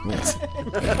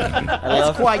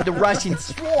 That's quite the Russian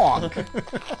swan.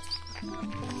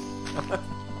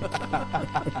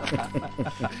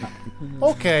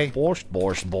 Okay. Borscht,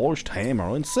 borscht, borscht,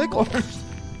 hammer and sickle.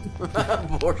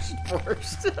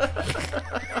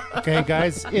 Okay,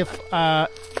 guys, if I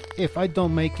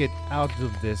don't make it out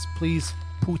of this, please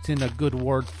put in a good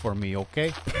word for me,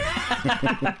 okay?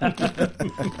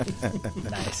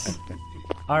 Nice.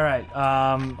 All right.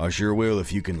 I sure will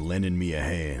if you can lend me a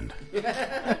hand.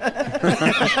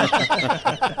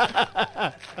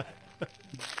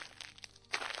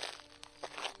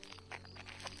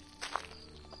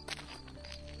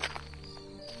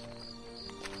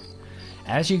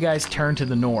 As you guys turn to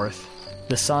the north,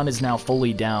 the sun is now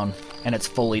fully down, and it's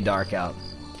fully dark out.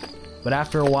 But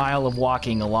after a while of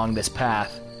walking along this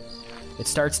path, it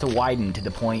starts to widen to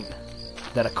the point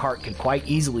that a cart could quite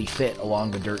easily fit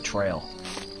along the dirt trail.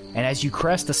 And as you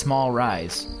crest a small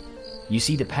rise, you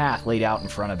see the path laid out in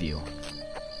front of you.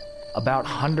 About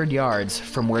 100 yards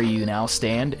from where you now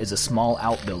stand is a small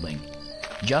outbuilding,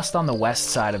 just on the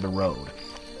west side of the road.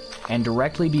 And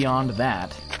directly beyond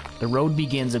that, the road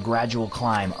begins a gradual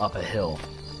climb up a hill.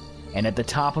 And at the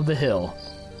top of the hill,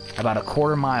 about a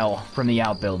quarter mile from the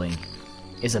outbuilding,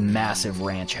 is a massive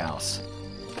ranch house.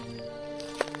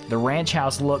 The ranch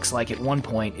house looks like at one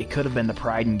point it could have been the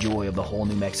pride and joy of the whole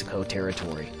New Mexico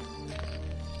territory.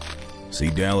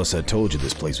 See, Dallas, I told you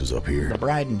this place was up here. The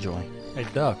bride and joy. Hey,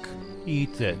 Duck,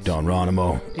 eat it. Don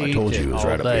Ronimo, I Eat told you it it was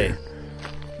all right up day. here.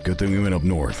 Good thing we went up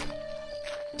north.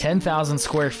 10,000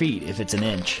 square feet if it's an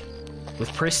inch,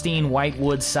 with pristine white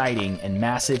wood siding and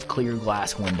massive clear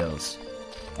glass windows.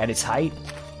 At its height,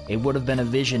 it would have been a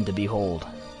vision to behold.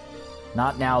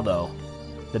 Not now, though.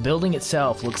 The building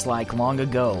itself looks like long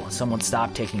ago someone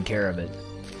stopped taking care of it.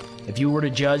 If you were to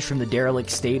judge from the derelict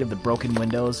state of the broken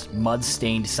windows,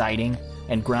 mud-stained siding,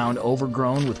 and ground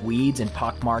overgrown with weeds and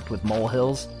pockmarked with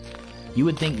molehills, you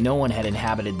would think no one had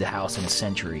inhabited the house in a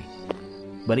century.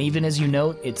 But even as you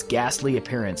note its ghastly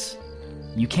appearance,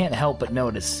 you can't help but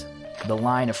notice the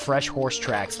line of fresh horse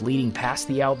tracks leading past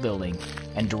the outbuilding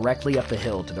and directly up the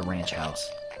hill to the ranch house.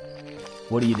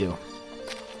 What do you do?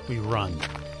 We run.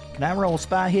 Can I roll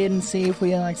spy hidden and see if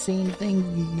we see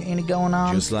anything, any going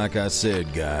on? Just like I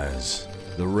said, guys,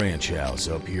 the ranch house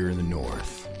up here in the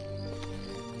north.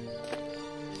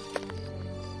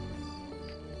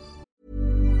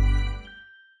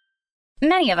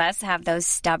 Many of us have those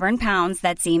stubborn pounds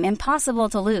that seem impossible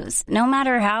to lose, no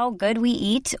matter how good we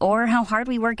eat or how hard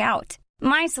we work out.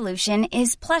 My solution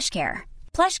is PlushCare.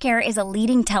 PlushCare is a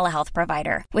leading telehealth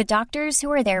provider with doctors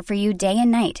who are there for you day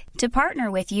and night to partner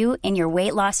with you in your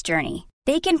weight loss journey.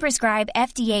 They can prescribe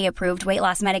FDA-approved weight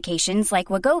loss medications like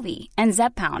Wegovy and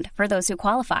Zepbound for those who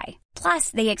qualify. Plus,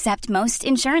 they accept most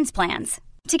insurance plans.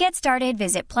 To get started,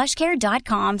 visit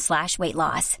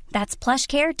plushcare.com/weightloss. That's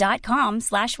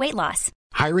plushcare.com/weightloss.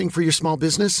 Hiring for your small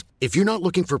business? If you're not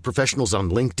looking for professionals on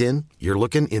LinkedIn, you're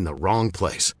looking in the wrong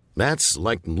place. That's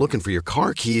like looking for your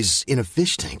car keys in a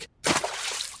fish tank.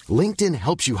 LinkedIn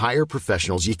helps you hire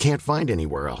professionals you can't find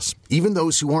anywhere else, even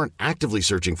those who aren't actively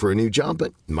searching for a new job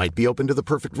but might be open to the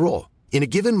perfect role. In a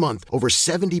given month, over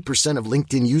 70% of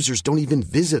LinkedIn users don't even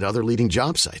visit other leading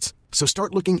job sites. So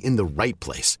start looking in the right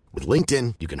place. With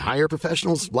LinkedIn, you can hire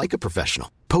professionals like a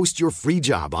professional. Post your free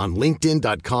job on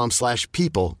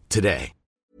linkedin.com/people today.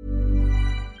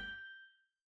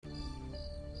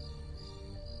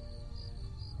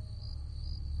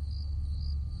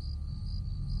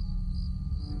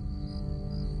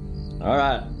 All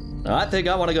right. I think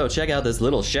I want to go check out this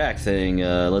little shack thing.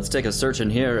 Let's take a search in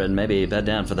here and maybe bed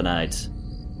down for the night.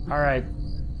 All right.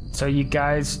 So you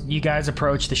guys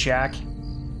approach the shack.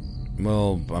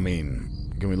 Well, I mean,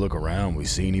 can we look around? We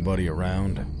see anybody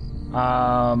around?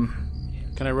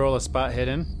 Can I roll a spot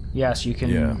hidden? Yes, you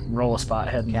can roll a spot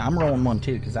hidden. Yeah, I'm rolling one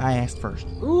too because I asked first.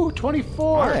 Ooh,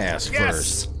 24. I asked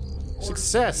first.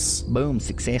 Success. Boom,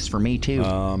 success for me too.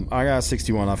 I got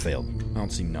 61. I failed. I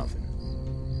don't see nothing.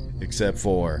 Except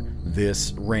for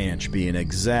this ranch being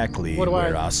exactly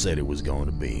where I said it was going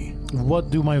to be.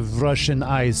 What do my Russian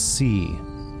eyes see?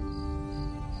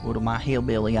 What do my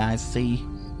hillbilly eyes see?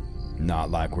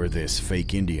 Not like where this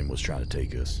fake Indian was trying to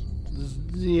take us.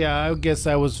 Yeah, I guess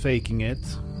I was faking it.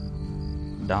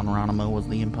 Don Ronimo was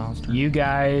the imposter. You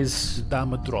guys see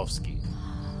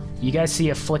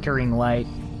a flickering light.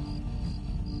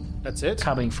 That's it?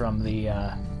 Coming from the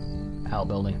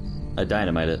outbuilding. I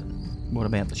dynamite it. What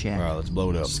about the shack? All right, let's blow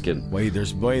it up. Just kidding. Wait,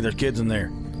 there's kids in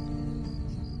there.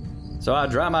 So I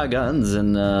draw my guns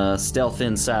and stealth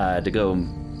inside to go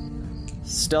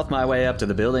stealth my way up to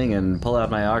the building and pull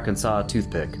out my Arkansas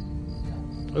toothpick.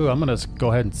 Ooh, I'm gonna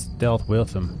go ahead and stealth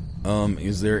with him.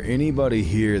 Is there anybody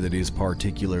here that is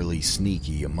particularly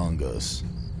sneaky among us?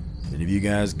 Any of you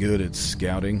guys good at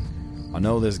scouting? I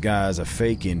know this guy's a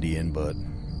fake Indian, but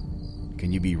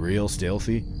can you be real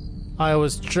stealthy? I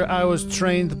was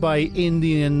trained by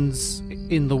Indians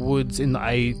in the woods, and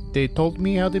they told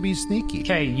me how to be sneaky.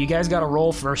 Okay, you guys got to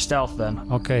roll for stealth then.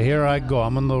 Okay, here I go.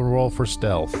 I'm gonna roll for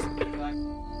stealth.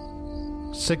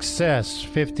 Success,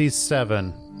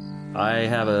 57. I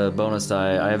have a bonus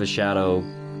die. I have a shadow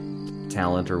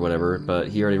talent or whatever, but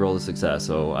he already rolled a success,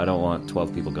 so I don't want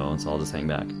 12 people going, so I'll just hang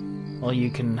back. Well, you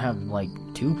can have,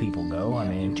 2 people go. I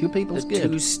mean, 2 people is good.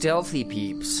 2 stealthy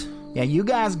peeps. Yeah, you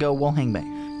guys go, we'll hang back.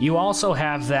 You also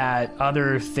have that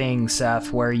other thing,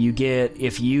 Seth, where you get,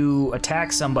 if you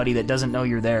attack somebody that doesn't know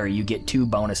you're there, you get 2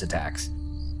 bonus attacks.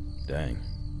 Dang.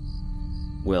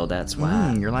 Well, that's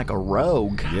why. You're like a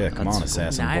rogue. Yeah, come on,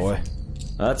 assassin boy.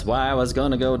 That's why I was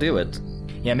going to go do it.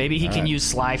 Yeah, maybe he can use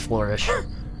Sly Flourish.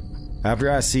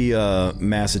 After I see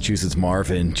Massachusetts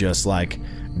Marvin just,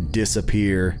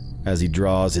 disappear as he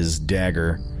draws his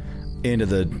dagger into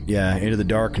the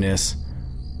darkness,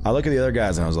 I look at the other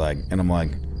guys and I'm like,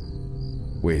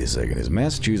 wait a second, is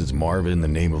Massachusetts Marvin the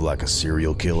name of a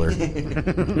serial killer?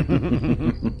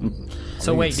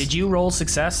 So wait, did you roll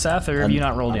success, Seth, or have you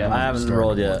not rolled yet? I haven't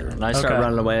rolled yet. And I start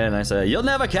running away and I say, "You'll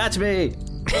never catch me!"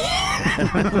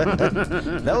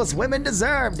 Those women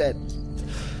deserved it.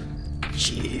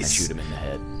 Jeez. I shoot him in the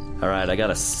head. Alright, I got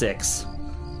a 6.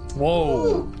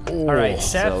 Whoa. Alright,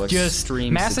 Seth so just,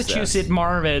 Massachusetts success.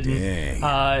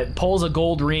 Marvin pulls a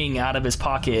gold ring out of his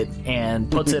pocket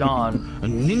and puts it on. A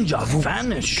ninja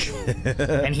vanish.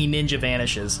 And he ninja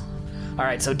vanishes.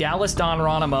 Alright, so Dallas Don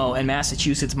Ronimo and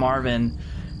Massachusetts Marvin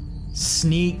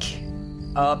sneak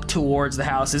up towards the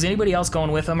house. Is anybody else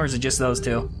going with them, or is it just those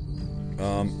two?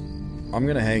 I'm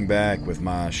gonna hang back with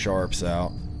my sharps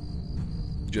out,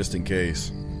 just in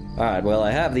case. Alright, well,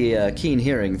 I have the keen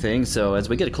hearing thing, so as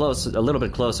we get a little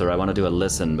bit closer, I want to do a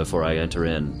listen before I enter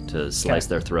in to slice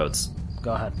their throats.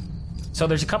 Go ahead. So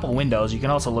there's a couple of windows. You can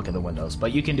also look at the windows,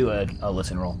 but you can do a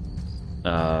listen roll.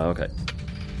 Okay.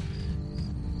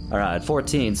 Alright,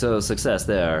 14, so success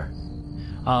there.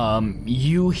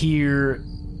 You hear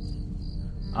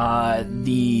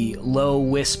the low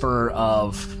whisper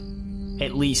of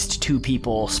at least 2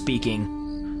 people speaking.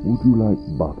 Would you like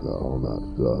butter on that,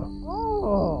 sir?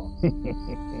 Oh.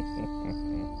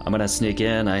 I'm gonna sneak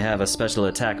in. I have a special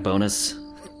attack bonus.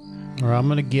 Or I'm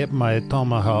gonna get my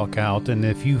tomahawk out, and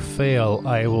if you fail,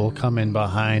 I will come in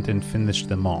behind and finish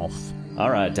them off.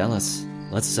 Alright, Dallas.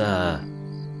 Let's, So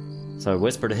I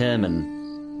whisper to him,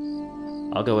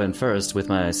 and I'll go in first with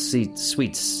my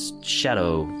sweet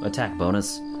shadow attack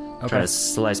bonus. Okay. Try to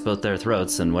slice both their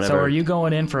throats and whatever. So are you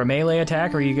going in for a melee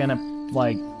attack, or are you gonna,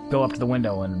 go up to the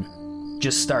window and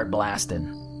just start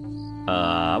blasting?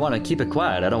 I want to keep it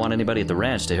quiet. I don't want anybody at the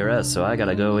ranch to hear us, so I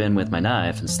gotta go in with my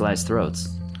knife and slice throats.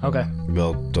 Okay.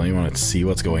 Well, don't you want to see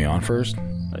what's going on first?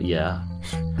 Yeah.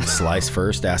 Slice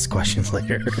first, ask questions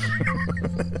later.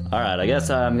 Alright, I guess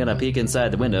I'm gonna peek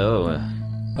inside the window.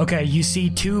 Okay, you see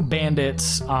 2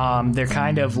 bandits. They're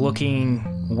kind of looking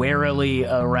warily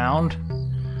around.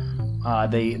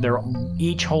 They're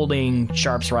each holding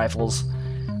Sharps rifles,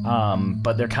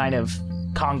 but they're kind of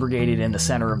congregated in the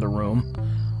center of the room.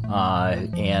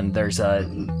 And there's a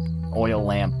oil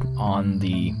lamp on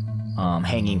the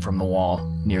hanging from the wall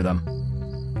near them.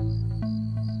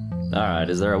 Alright,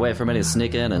 is there a way for me to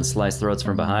sneak in and slice throats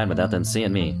from behind without them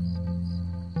seeing me?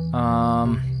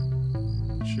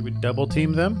 Should we double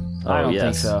team them? I don't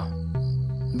think so.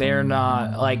 They're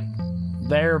not,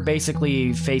 they're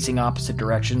basically facing opposite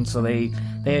directions, so they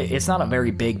it's not a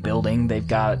very big building. They've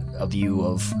got a view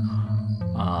of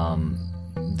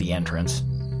the entrance.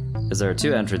 Is there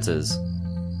 2 entrances?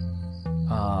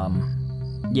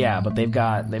 Yeah, but they've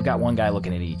got one guy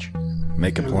looking at each.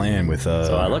 Make a plan with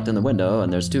So I looked in the window,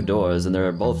 and there's 2 doors, and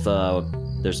they're both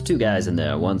there's 2 guys in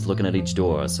there. One's looking at each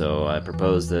door, so I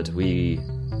propose that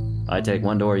I take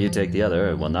one door, you take the other,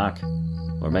 and we'll knock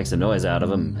or make some noise out of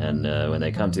them, and when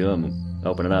they come to him,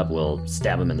 open it up, we'll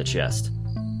stab him in the chest.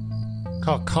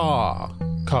 Caw-caw.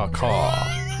 Caw-caw.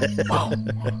 Whoa,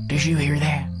 did you hear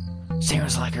that?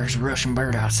 Sounds like there's a Russian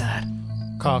bird outside.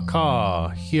 Caw-caw.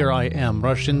 Here I am,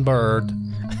 Russian bird.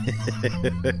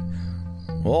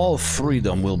 All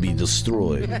freedom will be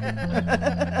destroyed.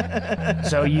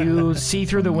 So you see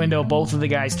through the window, both of the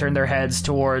guys turn their heads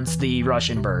towards the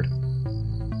Russian bird.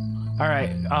 All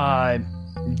right,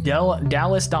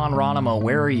 Dallas Don Ronimo,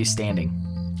 where are you standing?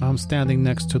 I'm standing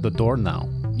next to the door now.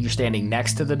 You're standing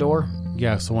next to the door?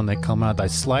 Yeah, so when they come out, I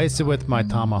slice it with my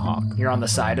tomahawk. You're on the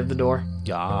side of the door?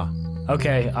 Yeah.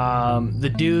 Okay, the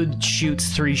dude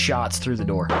shoots 3 shots through the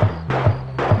door.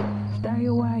 Stay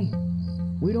away.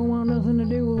 We don't want nothing to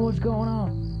do with what's going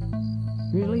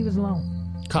on. Just leave us alone.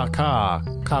 Caca.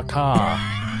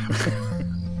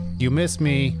 You miss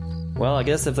me. Well, I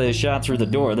guess if they shot through the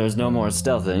door, there's no more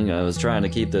stealthing. I was trying to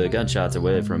keep the gunshots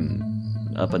away from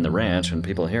up in the ranch and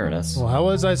people hearing us. Well, how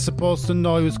was I supposed to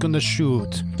know he was going to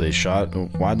shoot?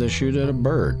 Why'd they shoot at a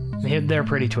bird? They're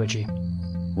pretty twitchy.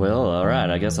 Well, alright,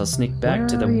 I guess I'll sneak back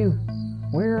to the...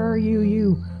 Where are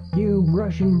you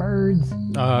Russian birds?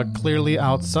 Clearly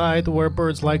outside where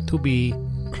birds like to be.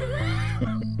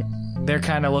 They're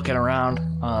kind of looking around,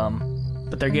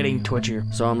 but they're getting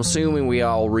twitchier. So I'm assuming we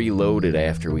all reloaded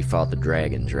after we fought the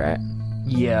dragons, right?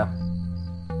 Yeah.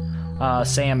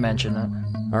 Sam mentioned that.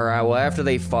 Alright, well, after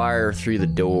they fire through the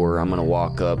door, I'm gonna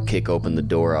walk up, kick open the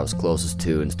door I was closest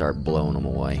to, and start blowing them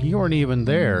away. You weren't even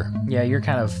there. Yeah, you're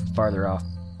kind of farther off.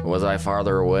 Was I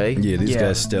farther away? Yeah, these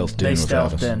guys stealthed in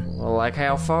without us. Well, like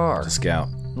how far? To scout.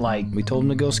 Like... We told them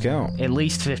to go scout. At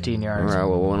least 15 yards. Alright,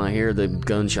 well, when I hear the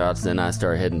gunshots, then I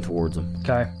start heading towards them.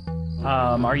 Okay.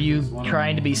 Are you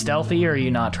trying to be stealthy, or are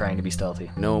you not trying to be stealthy?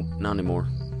 Nope, not anymore.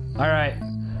 Alright.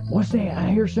 What's that? I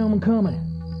hear someone coming.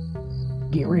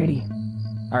 Get ready.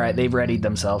 Alright, they've readied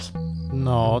themselves.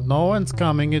 No one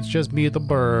coming. It's just me, the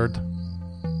bird.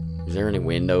 Is there any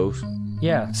windows?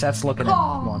 Yeah, Seth's looking at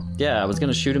one. Yeah, I was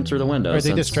gonna shoot him through the window. Are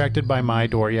they distracted by my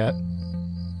door yet?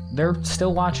 They're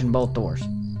still watching both doors.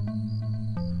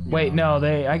 Wait, no,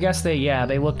 I guess they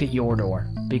looked at your door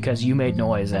because you made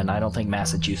noise, and I don't think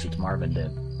Massachusetts Marvin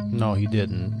did. No, he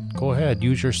didn't. Go ahead,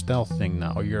 use your stealth thing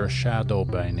now. You're a shadow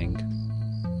binding.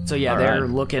 So yeah, they're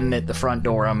looking at the front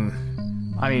door.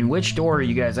 I mean, which door are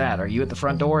you guys at? Are you at the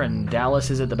front door and Dallas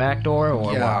is at the back door, or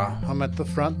what? I'm at the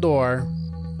front door.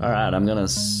 Alright, I'm gonna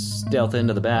stealth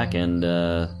into the back and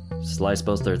slice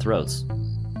both their throats.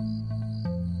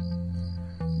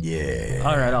 Yeah.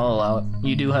 Alright, I'll allow it.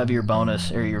 You do have your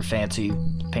bonus, or your fancy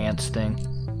pants thing.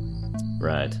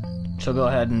 Right. So go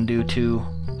ahead and do 2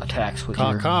 attacks with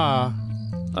your...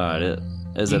 Alright,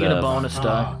 is you it get a bonus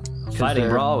die. Fighting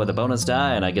brawl with a bonus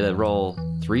die, and I get to roll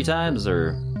 3 times,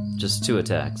 or just 2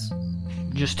 attacks?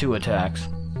 Just 2 attacks.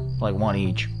 Like 1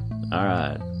 each.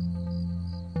 Alright.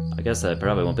 I guess I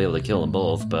probably won't be able to kill them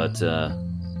both, but,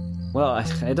 well,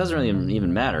 it doesn't really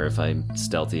even matter if I'm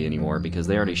stealthy anymore, because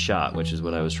they already shot, which is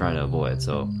what I was trying to avoid,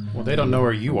 so... Well, they don't know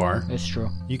where you are. It's true.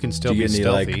 You can still be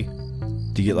stealthy.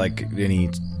 Do you get, any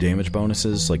damage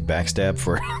bonuses, like backstab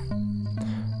for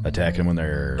attacking when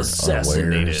they're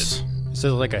assassinated? unawares? Is it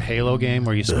like a Halo game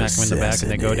where you smack them in the back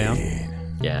and they go down?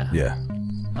 Yeah. Yeah.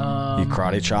 You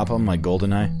karate chop them like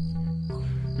GoldenEye?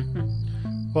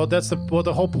 Well,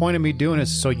 the whole point of me doing it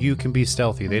is so you can be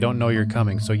stealthy. They don't know you're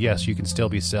coming, so yes, you can still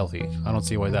be stealthy. I don't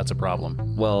see why that's a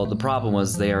problem. Well, the problem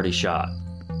was they already shot.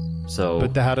 So...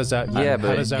 But how does that... Yeah,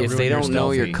 but if they don't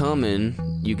know you're stealthy? coming,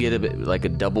 you get a bit like a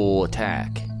double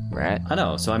attack, right? I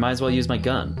know, so I might as well use my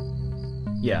gun.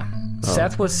 Yeah.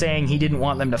 Seth was saying he didn't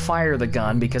want them to fire the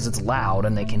gun because it's loud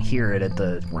and they can hear it at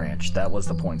the ranch. That was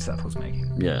the point Seth was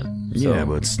making. Yeah. Yeah,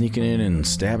 but sneaking in and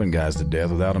stabbing guys to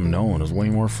death without them knowing is way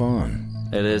more fun.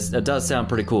 It does sound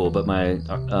pretty cool, but my...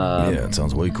 yeah, it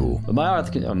sounds way cool. But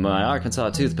my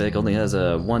Arkansas toothpick only has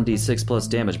a 1d6 plus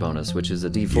damage bonus, which is a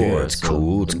d4. Yeah, it's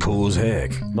cool. It's cool as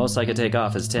heck. Most I could take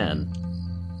off is 10.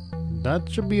 That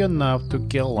should be enough to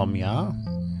kill him, yeah?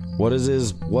 What does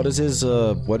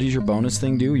your bonus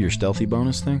thing do? Your stealthy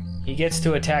bonus thing? He gets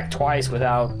to attack twice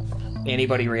without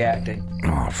anybody reacting.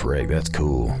 Oh, frig, that's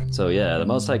cool. So yeah, the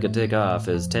most I could take off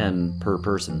is 10 per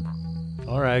person.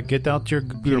 All right, get out your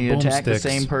Can you boomsticks. attack the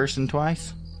same person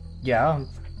twice? Yeah,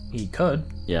 he could.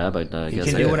 Yeah, but I guess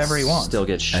can do whatever he wants. Still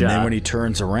get shot. And then when he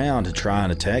turns around to try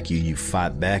and attack you, you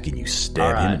fight back and you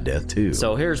stab him to death too.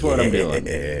 So here's what I'm doing.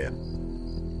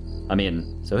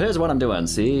 So here's what I'm doing.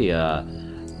 See,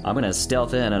 I'm gonna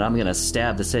stealth in and I'm gonna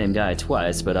stab the same guy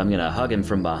twice, but I'm gonna hug him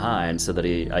from behind so that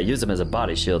I use him as a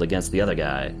body shield against the other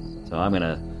guy. So I'm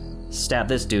gonna stab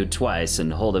this dude twice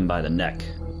and hold him by the neck,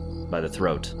 by the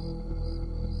throat.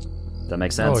 That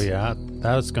makes sense? Oh yeah,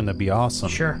 that's gonna be awesome.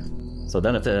 Sure. So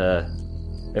then if the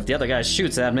other guy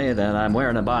shoots at me, then I'm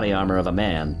wearing the body armor of a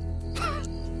man.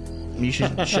 You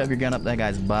should shove your gun up that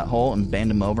guy's butthole and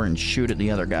bend him over and shoot at the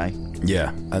other guy.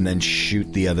 Yeah, and then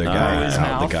shoot the other guy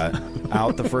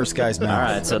out the first guy's mouth.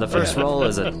 All right, so the first roll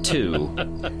is a 2. Use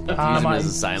him as a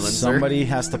silencer. Somebody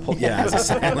has to pull. Yeah, as a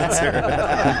silencer.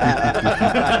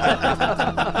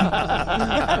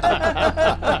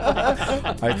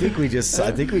 I think we just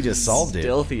solved it.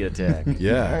 Stealthy attack.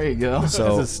 Yeah. There you go.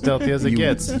 So That's as stealthy as it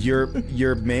gets.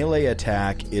 Your melee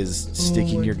attack is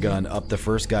sticking your gun up the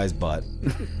first guy's butt,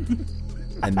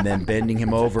 and then bending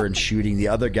him over and shooting the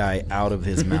other guy out of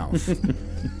his mouth.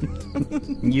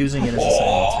 Using it as a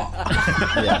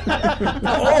silencer.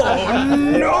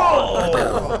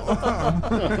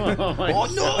 Oh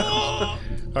no!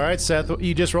 All right, Seth,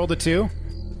 you just rolled a 2.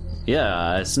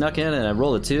 Yeah, I snuck in and I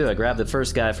rolled a 2. I grabbed the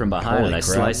first guy from behind Holy and I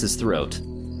crap. sliced his throat.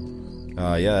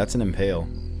 Yeah, that's an impale.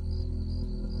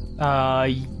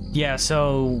 Yeah,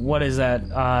 so what is that?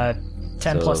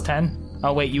 10 So- plus 10?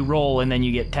 Oh, wait, you roll and then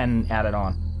you get 10 added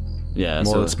on. Yeah,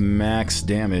 Well, so it's max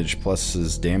damage plus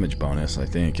his damage bonus, I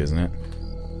think, isn't it?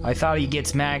 I thought he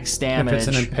gets max If damage. it's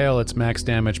an impale, it's max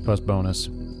damage plus bonus.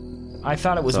 I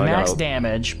thought it was So I max got-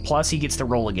 damage plus he gets to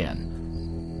roll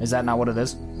again. Is that not what it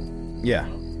is? Yeah.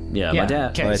 yeah, Yeah, my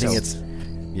dad. okay. But I think so- it's...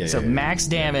 Yeah, So yeah. max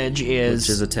damage is Which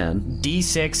is a 10.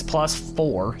 D6 plus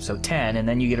 4, so 10, and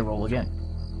then you get to roll again.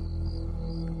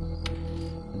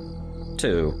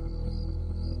 2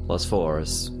 plus 4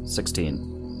 is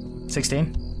 16.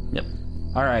 16? Yep.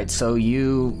 All right, so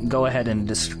you go ahead and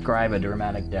describe a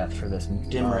dramatic death for this.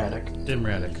 Dimratic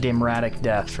Dimratic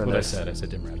death for What this. I said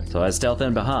dimratic. So I stealth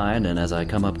in behind, and as I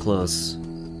come up close,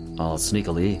 all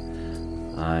sneakily,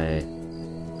 I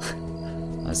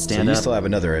So stand you up. still have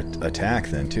another attack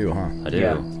then, too, huh? I do.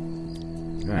 Yeah.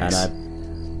 Nice.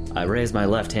 And I raise my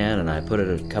left hand and I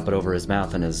cup it over his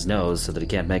mouth and his nose so that he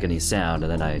can't make any sound,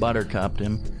 and then I Buttercupped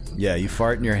him. Yeah, you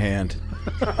fart in your hand.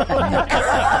 but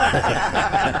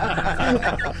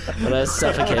I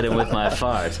suffocate him with my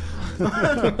fart.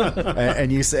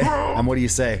 And you say... And what do you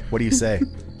say? What do you say?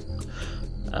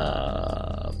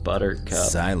 Buttercup.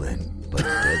 Silent but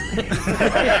deadly.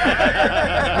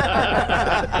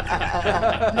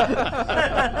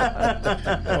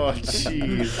 Oh,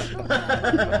 jeez.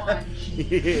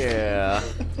 Yeah.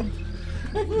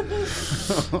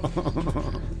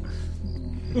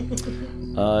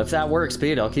 If that works,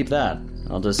 Pete, I'll keep that.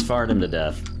 I'll just fart him to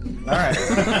death. All right.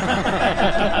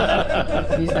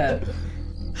 He's dead.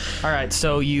 All right,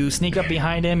 so you sneak up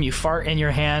behind him, you fart in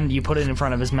your hand, you put it in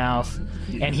front of his mouth,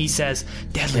 and he says,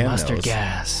 "Deadly Cam mustard knows.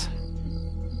 gas."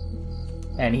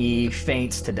 And he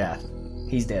faints to death.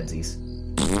 He's deadsies.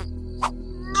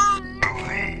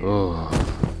 Oh.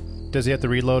 Does he have to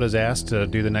reload his ass to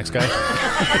do the next guy?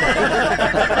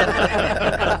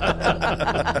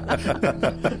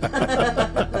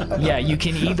 Yeah, you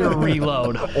can either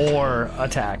reload or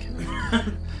attack.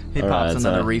 He All pops right,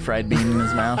 another so- refried bean in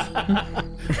his mouth.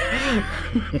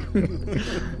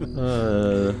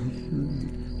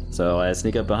 So I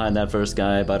sneak up behind that first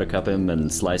guy, buttercup him,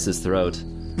 and slice his throat.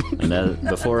 And then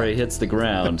before he hits the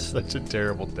ground, Such a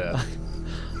terrible death.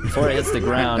 before he hits the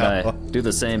ground, I do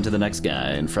the same to the next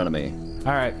guy in front of me.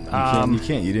 All right. You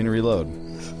can't. You didn't reload.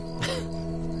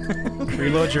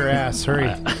 Reload your ass. Hurry.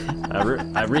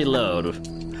 I reload.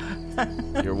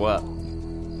 You're what?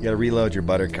 You gotta reload your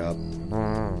buttercup.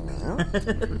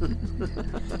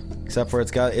 Except for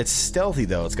it's stealthy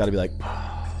though. It's gotta be like...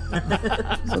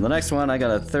 So the next one, I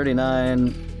got a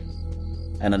 39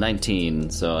 and a 19.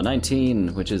 So a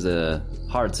 19, which is a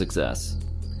hard success.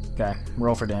 Okay,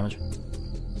 roll for damage.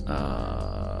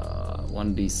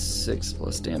 1d6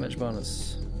 plus damage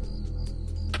bonus.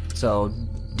 So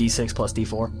D6 plus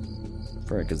D4.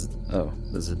 Right, because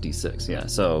this is a d6. Yeah,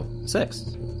 so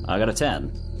 6. I got a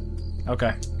 10.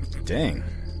 Okay. Dang.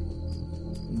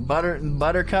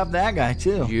 Buttercup that guy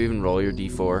too. Did you even roll your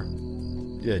d4?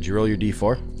 Yeah, did you roll your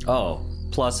d4? Oh,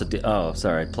 plus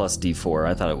plus d4.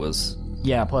 I thought it was.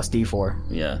 Yeah, plus D4.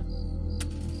 Yeah.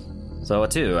 So a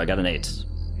 2. I got an 8.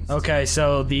 Okay,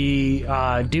 so the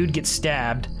dude gets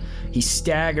stabbed. He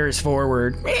staggers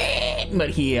forward, but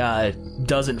he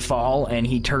doesn't fall, and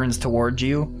he turns towards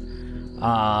you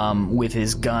with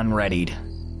his gun readied.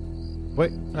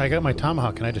 Wait, I got my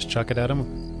tomahawk. Can I just chuck it at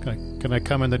him? Can I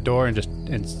come in the door and just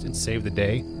and save the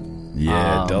day?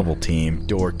 Yeah, double team.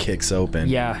 Door kicks open.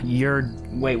 Yeah,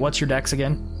 wait, what's your dex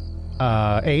again?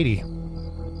 80.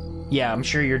 Yeah, I'm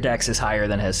sure your dex is higher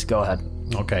than his. Go ahead.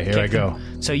 Okay, here I go.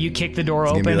 So you kick the door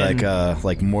It's open. gonna be and,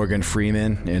 like Morgan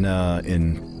Freeman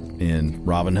in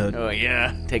Robin Hood. Oh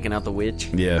yeah, taking out the witch.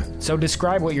 Yeah. So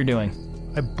describe what you're doing.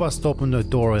 I bust open the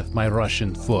door with my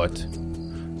Russian foot,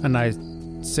 and I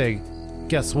say,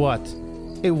 "Guess what?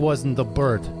 It wasn't the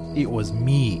bird. It was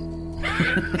me."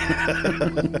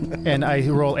 And I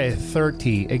roll a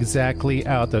 30 exactly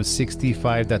out of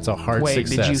 65. That's a hard Wait,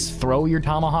 success. did you throw your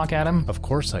tomahawk at him? Of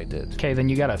course I did. Okay, then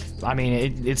you gotta. I mean,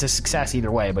 it's a success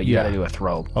either way, but you gotta do a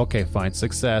throw. Okay, fine.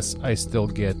 Success. I still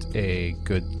get a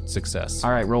good success.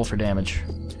 All right, roll for damage.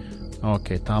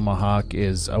 Okay, Tomahawk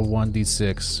is a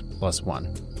 1d6 plus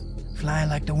 1. Fly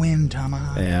like the wind,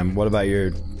 Tomahawk. And what about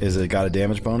your... Is it got a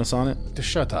damage bonus on it? Just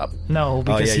shut up. No,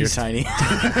 because you're tiny. He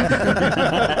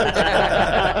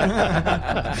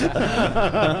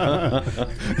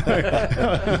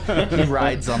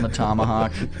rides on the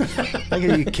Tomahawk. Like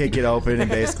you kick it open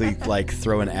and basically like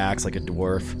throw an axe like a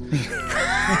dwarf.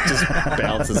 Just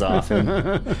bounces off him.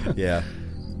 Yeah.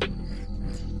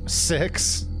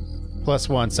 6 plus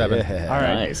 1, 7. Yeah. All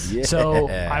right. Nice. Yeah. So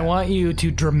I want you to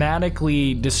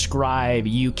dramatically describe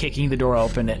you kicking the door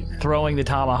open and throwing the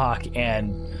tomahawk,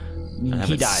 and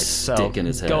he dies. So stick in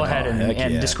his head. go ahead and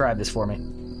yeah. describe this for me.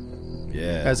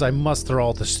 Yeah. As I muster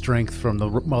all the strength from the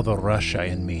Mother Russia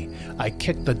in me, I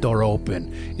kick the door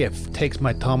open. It takes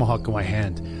my tomahawk in my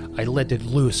hand. I let it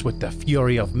loose with the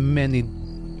fury of many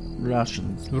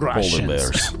Russians.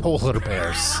 Polar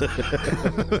bears.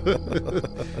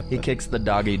 He kicks the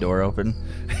doggy door open.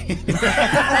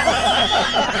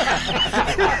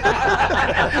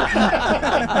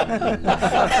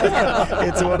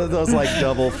 It's one of those like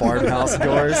double farmhouse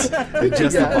doors. And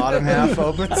just the bottom half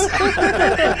opens.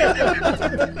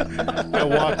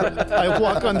 I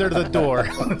walk under the door.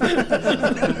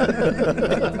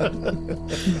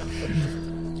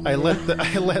 I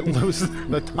let loose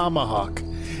the tomahawk.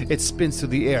 It spins through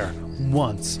the air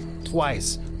once,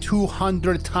 twice,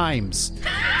 200 times.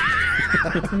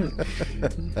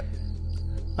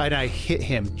 And I hit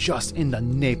him just in the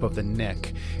nape of the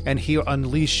neck. And he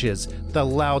unleashes the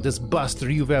loudest buster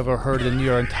you've ever heard in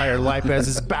your entire life as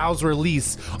his bowels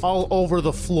release all over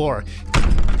the floor.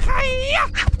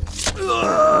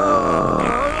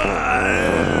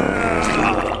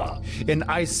 And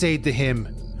I say to him,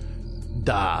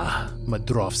 Da,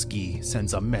 Madrovsky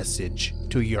sends a message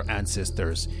to your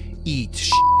ancestors. Eat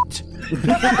shit.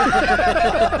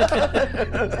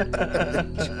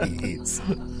 Jeez.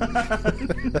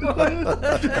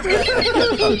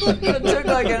 It took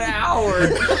like an hour.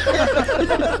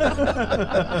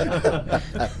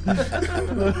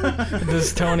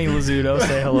 Does Tony Lazzuto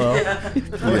say hello?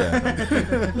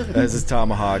 Yeah. As his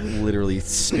tomahawk literally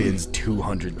spins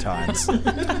 200 times.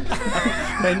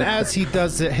 And as he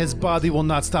does it, his body will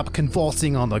not stop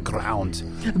convulsing on the ground.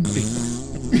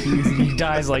 He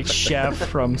dies like Chef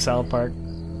from South Park.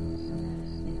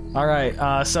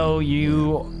 Alright, so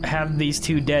you have these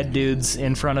two dead dudes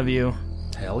in front of you.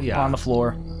 Hell yeah. On the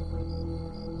floor.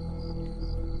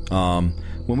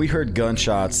 When we heard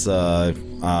gunshots,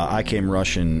 I came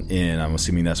rushing in. I'm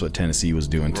assuming that's what Tennessee was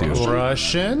doing too.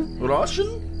 Russian?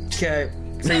 Okay.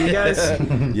 So you guys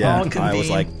yeah, all convene. I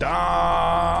was like,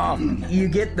 "Ah!" You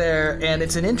get there, and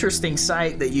it's an interesting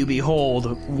sight that you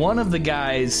behold. One of the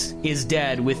guys is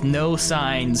dead with no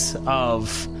signs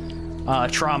of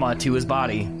trauma to his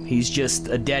body. He's just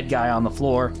a dead guy on the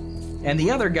floor. And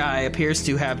the other guy appears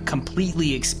to have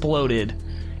completely exploded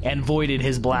and voided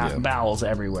his bowels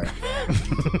everywhere.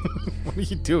 What are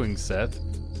you doing, Seth?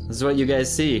 This is what you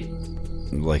guys see.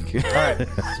 Like, Alright.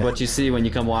 It's what you see when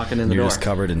you come walking in the you're door. just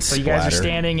covered in So splatter. you guys are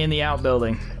standing in the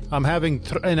outbuilding. I'm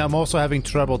also having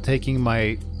trouble taking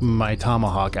my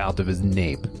tomahawk out of his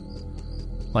nape.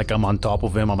 Like I'm on top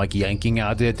of him, I'm like yanking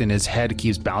at it, and his head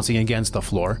keeps bouncing against the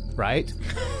floor, right?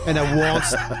 And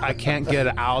I can't get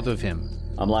it out of him.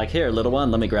 I'm like, here, little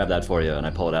one, let me grab that for you, and I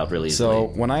pull it out really easily. So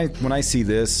when I see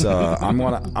this, I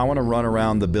want to run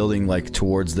around the building like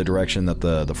towards the direction that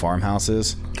the farmhouse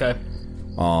is. Okay.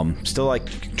 Still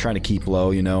like trying to keep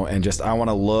low, and just I want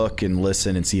to look and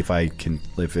listen and see if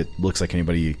it looks like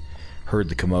anybody heard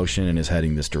the commotion and is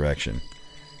heading this direction.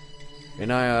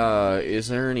 And is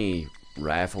there any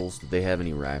rifles? Did they have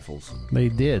any rifles? They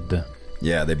did.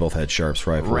 Yeah, they both had Sharps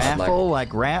rifles. Raffle,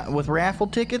 with raffle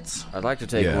tickets? I'd like to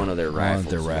take one of their rifles.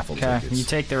 Their raffle Okay, tickets. you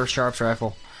take their Sharps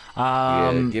rifle.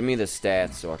 Give me the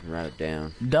stats so I can write it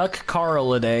down. Duck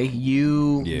Carliday,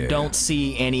 you don't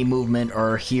see any movement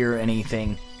or hear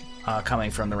anything coming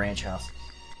from the ranch house.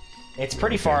 It's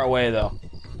pretty far away, though.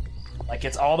 Like,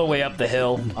 it's all the way up the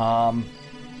hill,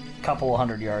 couple of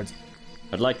 100 yards.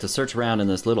 I'd like to search around in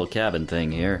this little cabin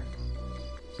thing here.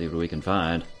 See what we can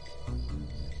find.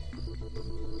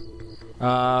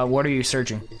 What are you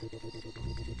searching?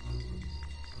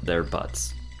 Their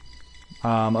butts.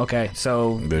 Okay,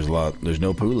 so... There's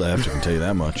no poo left, I can tell you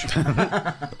that much.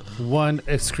 One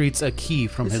excretes a key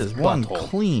from This his is one butthole.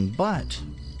 clean butt.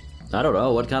 I don't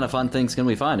know, what kind of fun things can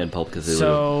we find in Pulp Cthulhu?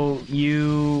 So,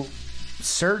 you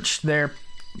search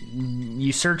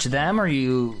you search them, or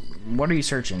what are you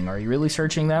searching? Are you really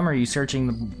searching them, or are you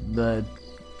searching the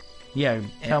yeah,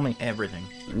 tell me. Everything.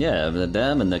 Yeah,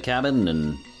 them and the cabin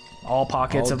and... All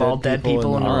pockets of all dead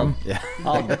people in the room? Yeah.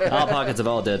 all pockets of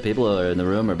all dead people are in the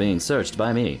room are being searched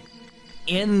by me.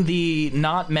 in the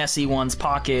not messy one's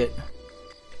pocket,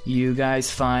 you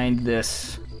guys find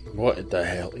this. What the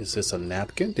hell? Is this a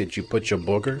napkin? Did you put your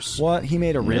boogers? What? He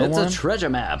made a real one? It's a treasure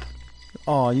map.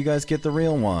 Oh, you guys get the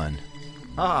real one.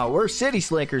 Oh, we're city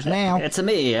slickers now. It's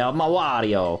me, my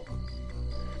Wario.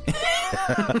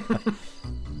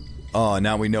 Oh,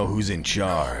 now we know who's in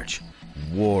charge.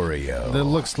 Wario. That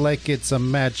looks like it's a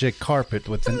magic carpet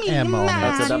with an M on it.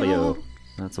 That's a W.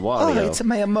 That's a Wario. Oh, it's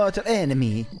my mortal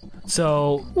enemy.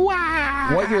 So,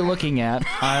 what you're looking at,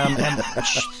 and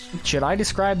should I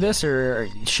describe this, or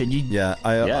should you?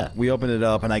 Yeah, we open it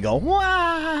up, and I go,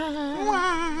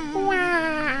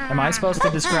 Am I supposed to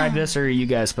describe this, or are you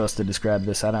guys supposed to describe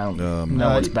this? I don't know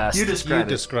what's best. You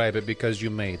describe it because you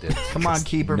made it. Come on,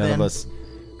 keeper Ben. None of us,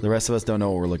 the rest of us don't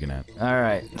know what we're looking at. All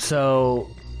right, so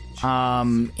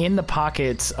in the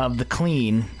pockets of the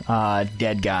clean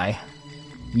dead guy,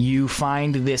 you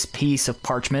find this piece of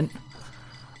parchment.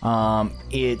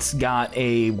 It's got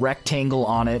a rectangle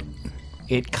on it.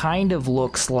 It kind of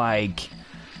looks like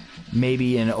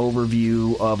maybe an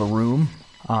overview of a room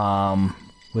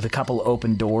with a couple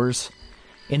open doors.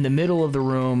 In the middle of the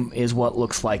room is what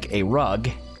looks like a rug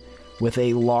with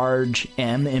a large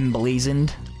M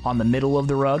emblazoned on the middle of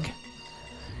the rug.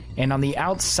 And on the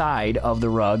outside of the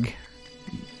rug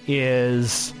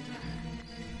is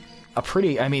a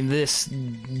pretty, this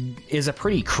is a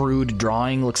pretty crude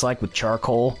drawing, looks like, with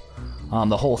charcoal.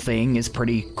 The whole thing is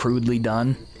pretty crudely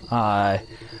done. But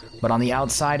on the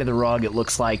outside of the rug, it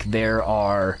looks like there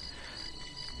are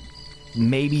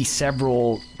maybe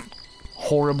several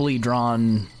horribly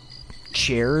drawn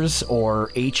chairs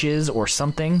or H's or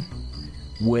something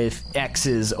with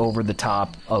X's over the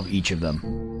top of each of them.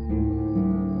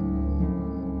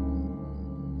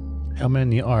 How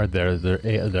many are there?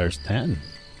 There's 10.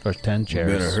 There's 10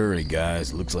 chairs. You better hurry,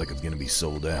 guys. Looks like it's going to be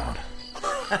sold out.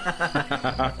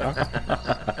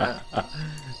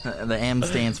 The M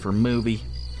stands for movie.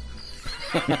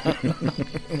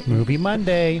 Movie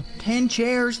Monday. 10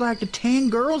 chairs like the 10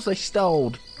 girls they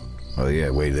stole. Oh, yeah.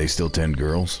 Wait, they still 10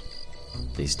 girls?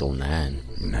 They stole 9.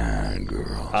 9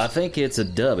 girls. I think it's a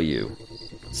W.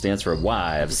 It stands for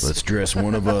wives. Let's dress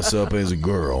one of us up as a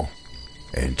girl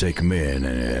and take them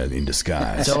in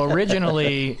disguise. So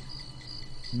originally,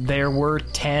 there were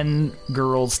 10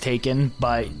 girls taken,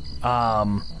 but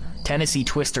Tennessee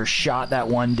Twister shot that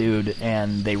one dude,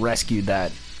 and they rescued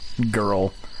that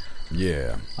girl.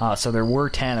 Yeah. So there were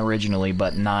 10 originally,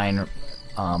 but 9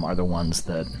 are the ones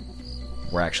that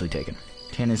were actually taken.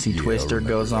 Tennessee Twister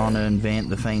goes on to invent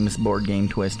the famous board game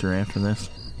Twister after this.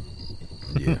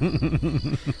 Yeah.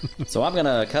 So I'm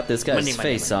gonna cut this guy's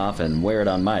face off and wear it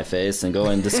on my face and go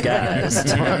in disguise.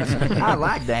 I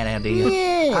like that idea.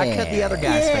 Yeah. I cut the other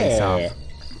guy's face off.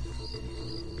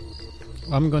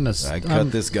 I'm gonna. I cut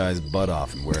this guy's butt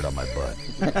off and wear it on my butt.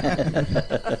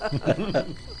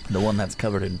 The one that's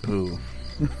covered in poo.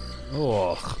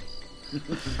 Oh.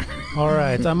 All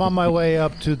right, I'm on my way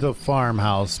up to the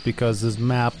farmhouse because this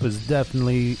map is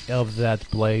definitely of that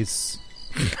place.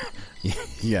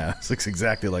 Yeah, it looks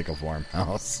exactly like a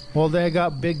farmhouse. Well, they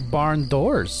got big barn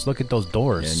doors. Look at those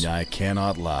doors. And I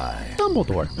cannot lie.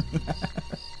 Dumbledore.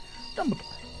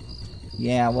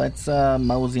 Yeah, let's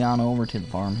mosey on over to the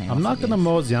farmhouse. I'm not going to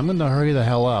mosey. I'm going to hurry the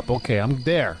hell up. Okay, I'm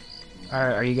there. All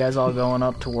right, are you guys all going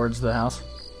up towards the house?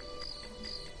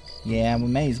 Yeah, we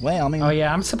may as well. Oh,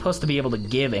 yeah, I'm supposed to be able to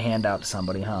give a handout to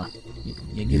somebody, huh?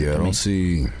 You give it to I don't me.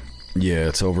 see... Yeah,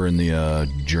 it's over in the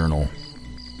journal.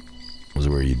 Is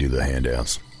where you do the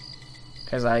handouts.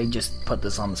 Because I just put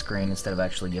this on the screen instead of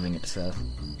actually giving it to Seth.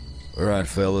 Alright,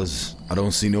 fellas. I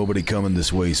don't see nobody coming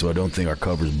this way, so I don't think our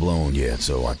cover's blown yet,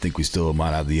 so I think we still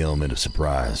might have the element of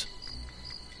surprise.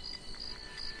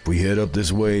 If we head up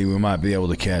this way, we might be able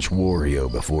to catch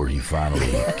Wario before he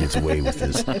finally gets away with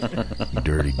his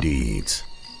dirty deeds.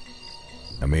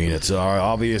 I mean, it's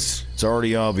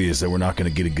already obvious that we're not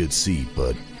going to get a good seat,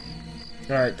 but...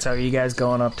 Alright, so are you guys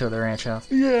going up to the ranch house?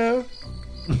 Yeah.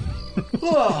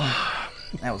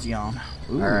 That was yawn.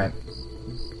 Alright.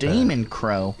 Demon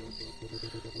crow.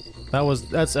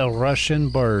 That's a Russian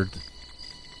bird.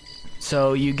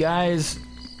 So you guys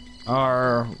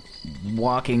are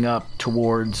walking up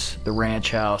towards the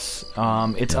ranch house.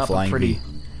 It's up a pretty... V.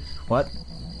 What?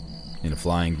 In a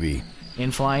flying V.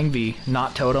 In flying V,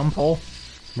 not totem pole.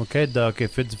 Okay, Duck,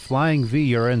 if it's flying V,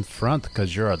 you're in front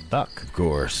because you're a duck. Of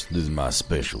course, this is my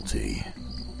specialty.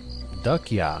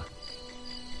 Duck, yeah.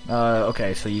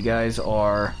 Okay, so you guys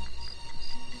are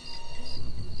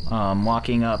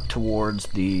walking up towards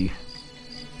the...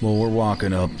 Well, we're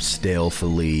walking up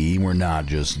stealthily. We're not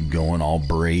just going all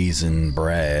brazen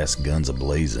brass, guns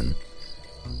a-blazing.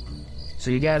 So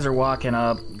you guys are walking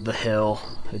up the hill.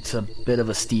 It's a bit of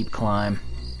a steep climb.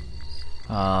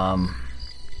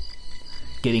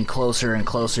 Getting closer and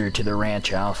closer to the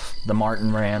ranch house, the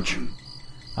Martin Ranch.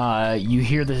 You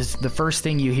hear this. The first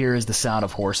thing you hear is the sound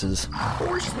of horses.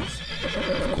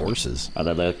 Horses? Are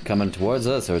they coming towards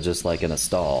us or just like in a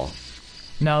stall?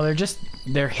 No,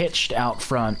 they're hitched out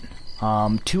front.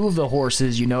 Two of the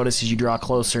horses, you notice as you draw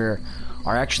closer,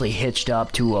 are actually hitched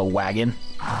up to a wagon.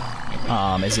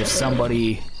 As if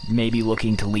somebody may be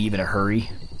looking to leave in a hurry.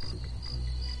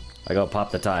 I go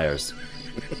pop the tires.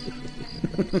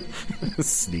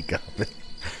 Sneak up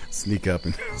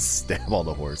and stab all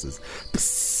the horses.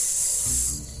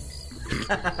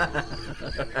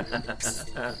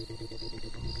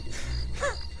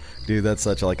 Dude, that's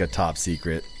such a top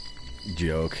secret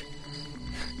joke.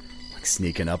 Like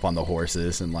sneaking up on the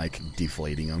horses and like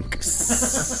deflating them.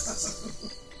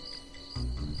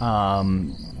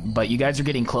 But you guys are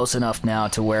getting close enough now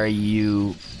to where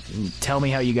you... Tell me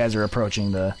how you guys are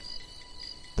approaching the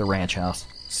ranch house.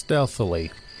 Stealthily.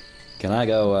 Can I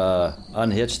go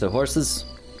unhitch the horses?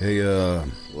 Hey,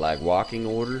 Like walking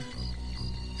order?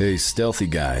 Hey, stealthy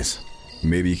guys.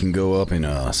 Maybe you can go up and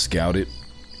scout it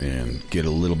and get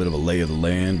a little bit of a lay of the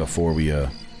land before we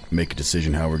make a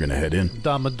decision how we're going to head in.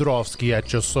 Domodrovsky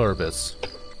at your service.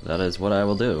 That is what I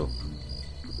will do.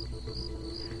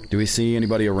 Do we see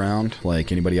anybody around?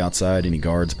 Like anybody outside? Any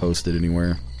guards posted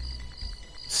anywhere?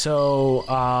 So,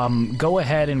 go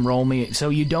ahead and roll me... So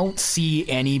you don't see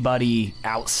anybody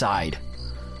outside.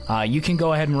 You can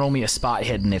go ahead and roll me a spot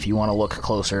hidden if you want to look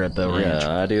closer at the ranch.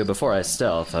 Yeah, I do. Before I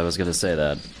stealth, I was going to say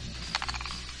that.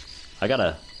 I got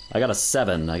a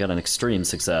 7. I got an extreme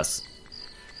success.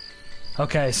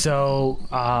 Okay, so,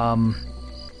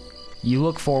 you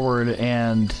look forward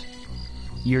and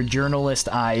your journalist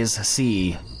eyes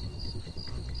see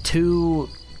 2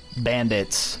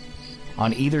 bandits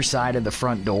on either side of the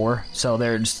front door. So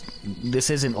this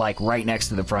isn't like right next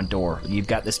to the front door. You've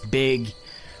got this big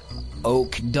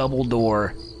oak double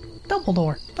door.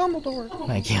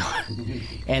 Thank you.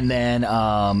 And then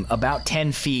about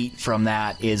 10 feet from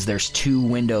that there's 2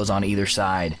 windows on either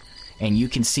side. And you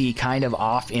can see kind of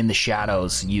off in the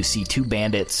shadows, you see 2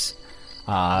 bandits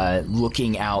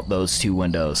looking out those 2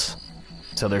 windows.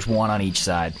 So there's 1 on each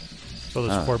side. So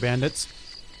there's 4 bandits?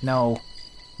 No,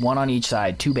 1 on each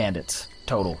side, 2 bandits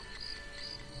total.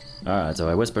 Alright, so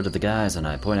I whisper to the guys and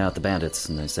I point out the bandits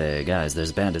and I say, guys,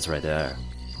 there's bandits right there.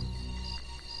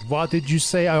 What did you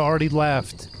say? I already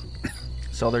left.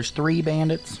 So there's 3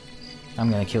 bandits?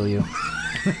 I'm gonna kill you.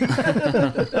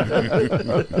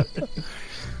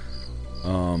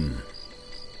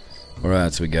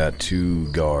 Alright, so we got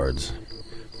 2 guards.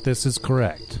 This is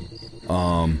correct.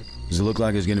 Does it look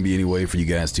like there's going to be any way for you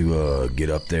guys to get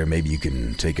up there? Maybe you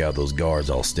can take out those guards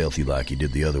all stealthy like you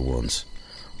did the other ones.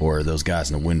 Or are those guys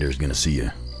in the windows going to see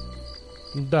you?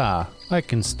 Da, I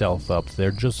can stealth up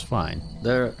there just fine.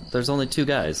 There's only 2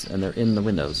 guys, and they're in the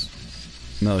windows.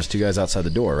 No, there's 2 guys outside the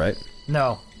door, right?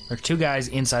 No, there's 2 guys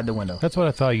inside the window. That's what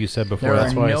I thought you said before. There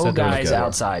That's are why I no said there was guys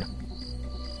outside.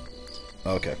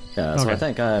 Okay. Yeah, so I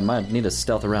think I might need to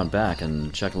stealth around back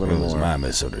and check a little more. It was my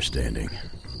misunderstanding.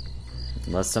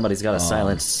 Unless somebody's got a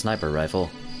silent sniper rifle.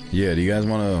 Yeah, do you guys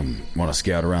want to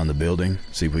scout around the building?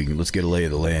 See if we can... Let's get a lay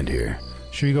of the land here.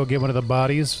 Should we go get one of the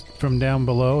bodies from down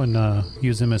below and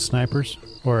use them as snipers?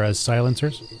 Or as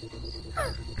silencers?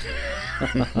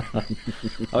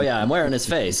 Oh yeah, I'm wearing his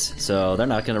face, so they're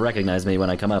not going to recognize me when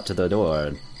I come up to the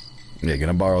door. Yeah, can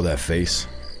I borrow that face?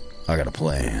 I got a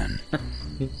plan.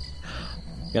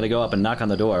 Gotta go up and knock on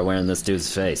the door wearing this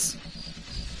dude's face.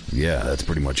 Yeah, that's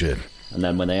pretty much it. And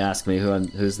then when they ask me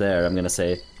who's there, I'm gonna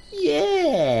say,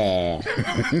 yeah.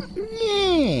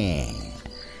 Yeah.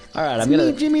 All right, I'm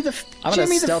gonna Jimmy the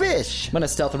fish. I'm gonna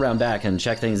stealth around back and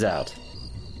check things out.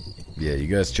 Yeah, you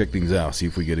guys check things out. See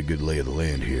if we get a good lay of the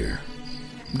land here.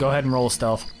 Go ahead and roll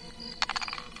stealth.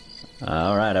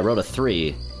 All right, I rolled a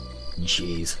 3.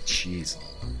 Jeez.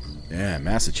 Yeah,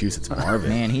 Massachusetts Marvin.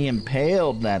 Man, he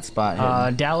impaled that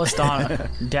spot. Dallas Don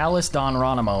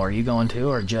Ronimo, are you going too,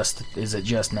 or is it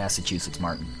just Massachusetts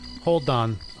Martin? Hold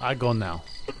on, I go now.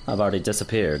 I've already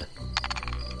disappeared.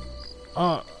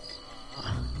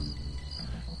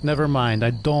 Never mind, I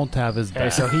don't have his back.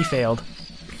 Okay, so he failed.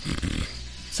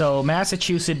 So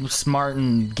Massachusetts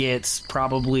Martin gets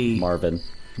probably... Marvin.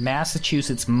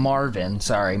 Massachusetts Marvin,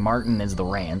 sorry, Martin is the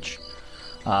ranch.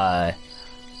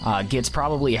 Gets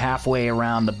probably halfway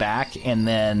around the back, and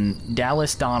then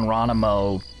Dallas Don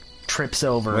Ronimo trips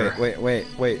over... Wait.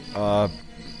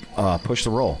 Push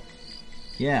the roll.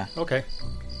 Yeah. Okay.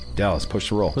 Dallas, push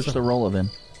the roll. Push the roll of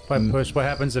him. If I push, what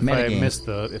happens if I Metagame.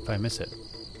 miss it?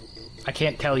 I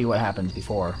can't tell you what happens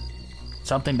before.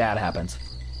 Something bad happens.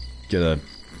 Get a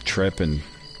trip and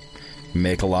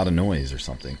make a lot of noise or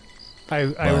something. I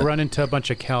run into a bunch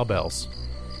of cowbells.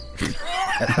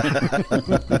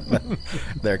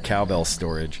 Their cowbell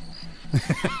storage.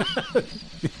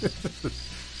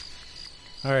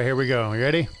 All right, here we go. You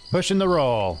ready? Pushing the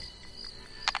roll.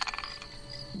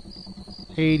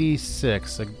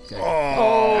 86.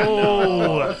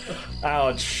 Oh!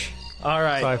 Ouch. All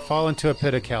right. So I fall into a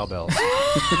pit of cowbells.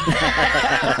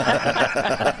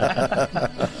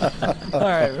 All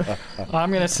right. I'm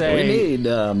going to say... We need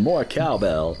more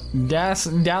cowbell. Dallas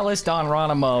Don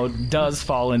Ronimo does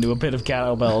fall into a pit of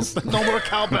cowbells. No more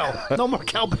cowbell. No more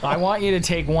cowbell. I want you to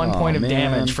take 1 point of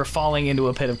damage for falling into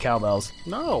a pit of cowbells.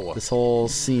 No. This whole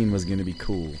scene was going to be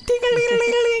cool.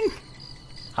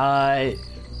 Ding-a-ling-a-ling-a-ling.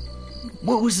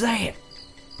 What was that?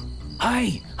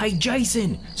 Hey,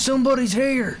 Jason, somebody's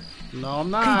here. No,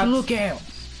 I'm not. Keep a lookout.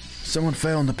 Someone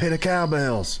fell in the pit of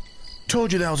cowbells.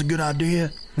 Told you that was a good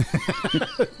idea.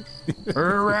 All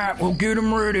right, we'll get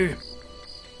them ready.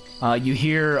 You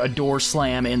hear a door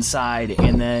slam inside,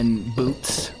 and then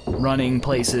boots running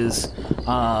places.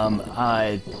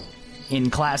 In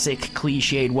classic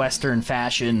cliched Western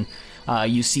fashion,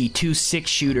 you see 2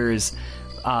 6-shooters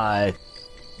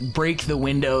break the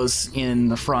windows in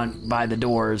the front by the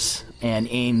doors and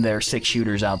aim their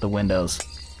 6-shooters out the windows.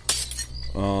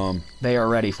 They are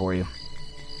ready for you.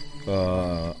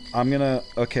 I'm gonna...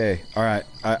 Okay, alright.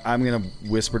 I'm gonna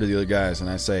whisper to the other guys, and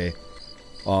I say,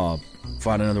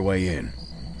 find another way in.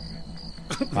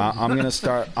 I'm gonna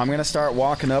start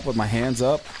walking up with my hands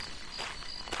up.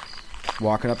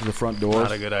 Walking up to the front doors.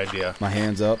 Not a good idea. My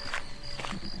hands up.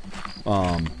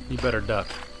 You better duck.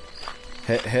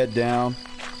 Head down.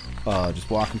 Just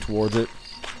walking towards it.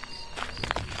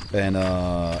 And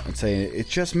saying, it's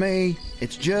just me.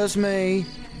 It's just me.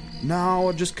 No,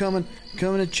 I'm just coming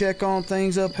to check on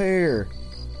things up here.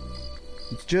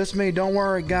 It's just me. Don't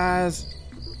worry, guys.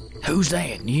 Who's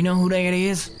that? Do you know who that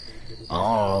is? I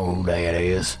don't know who that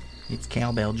is. It's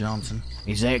Cowbell Johnson.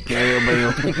 Is that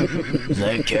Cowbell? Is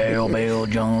that Cowbell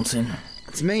Johnson?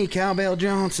 It's me, Cowbell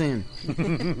Johnson.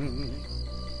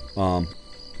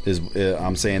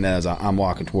 I'm saying that as I'm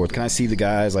walking towards. Can I see the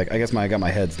guys? Like, I guess I got my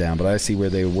heads down, but I see where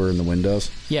they were in the windows.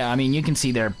 Yeah, I mean, you can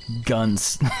see their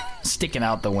guns sticking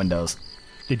out the windows.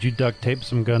 Did you duct tape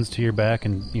some guns to your back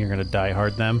and you're going to die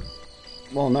hard them?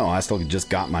 Well, no, I still just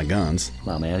got my guns.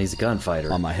 Oh, man, he's a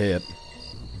gunfighter. On my hip.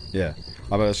 Yeah.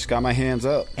 I just got my hands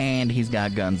up. And he's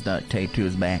got guns duct taped to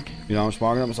his back. You know, I'm just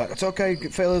walking up. It's like, it's okay,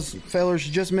 fellas,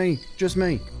 just me. Just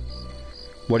me.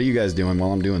 What are you guys doing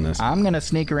while I'm doing this? I'm going to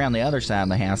sneak around the other side of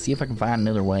the house, see if I can find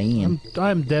another way in.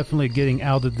 I'm definitely getting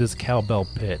out of this cowbell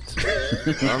pit.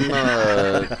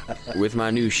 With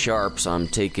my new sharps, I'm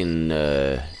taking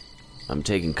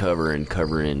cover and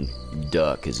covering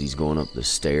Duck as he's going up the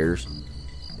stairs,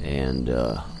 and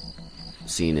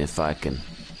seeing if I can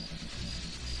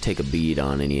take a bead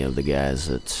on any of the guys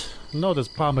that's... No, this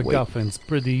Paul McGuffin's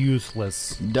pretty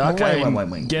useless. Duck, I'm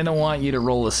gonna want you to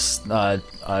roll a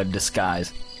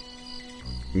disguise.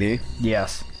 Me?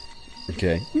 Yes.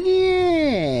 Okay.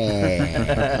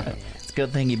 Yeah. It's a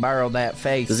good thing you borrowed that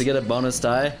face. Does he get a bonus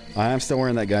die? I am still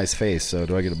wearing that guy's face, so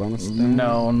do I get a bonus die?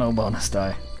 No bonus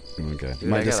die. Okay. Dude,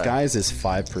 my disguise is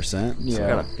 5%. Yeah. So I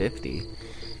got a 50.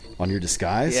 On your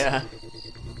disguise? Yeah.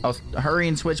 Oh, hurry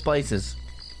and switch places.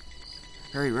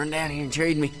 Hurry, run down here and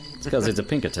trade me. It's because it's a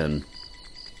Pinkerton.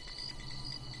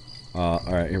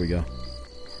 Alright, here we go.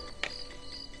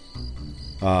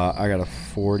 I got a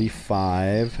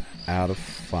 45 out of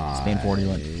 5. Spend 40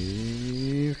 luck.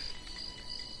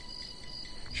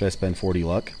 Should I spend 40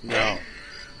 luck? No.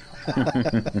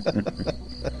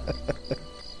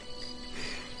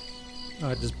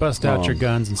 Just bust out your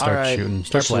guns and start shooting.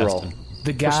 Start blasting.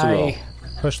 The guy...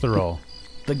 Push the roll.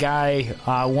 The guy,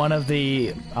 one of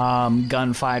the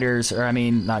gunfighters, or I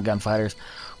mean, not gunfighters,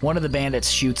 one of the bandits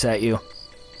shoots at you.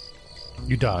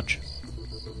 You dodge.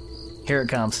 Here it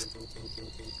comes.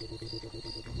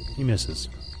 He misses.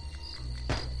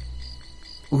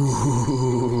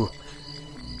 Ooh.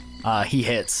 He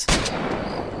hits.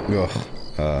 Ugh.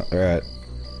 Alright.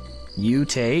 You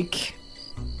take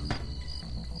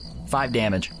 5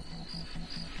 damage.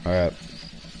 Alright.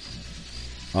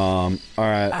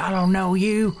 Alright. I don't know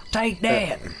you. Take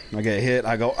that. I get hit.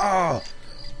 I go, oh,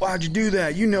 why'd you do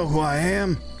that? You know who I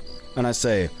am. And I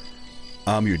say,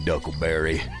 I'm your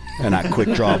Duckleberry. And I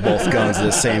quick draw both guns at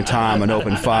the same time and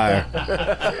open fire.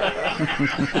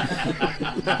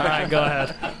 Alright, go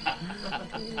ahead.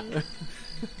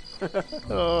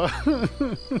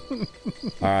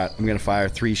 Alright, I'm going to fire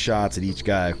 3 shots at each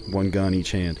guy. 1 gun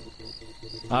each hand.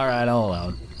 Alright, I'll allow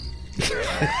it.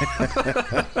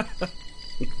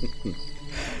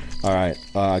 All right,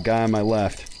 guy on my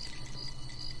left.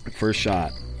 First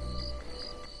shot.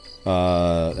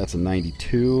 That's a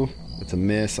 92. It's a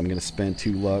miss. I'm going to spend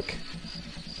 2 luck.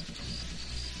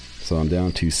 So I'm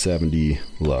down to 70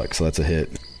 luck. So that's a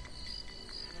hit.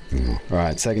 All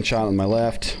right, second shot on my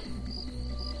left.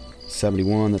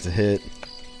 71. That's a hit.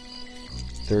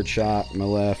 Third shot on my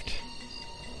left.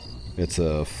 It's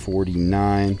a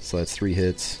 49. So that's 3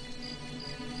 hits.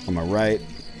 On my right.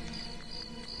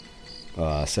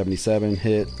 77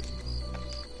 hit.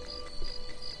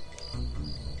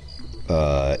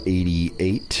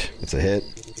 88. That's a hit.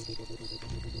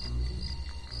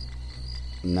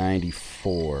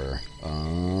 94.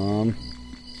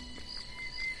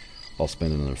 I'll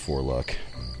spend another 4 luck.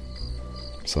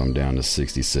 So I'm down to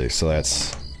 66. So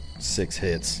that's 6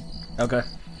 hits. Okay.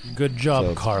 Good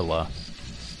job, Carla.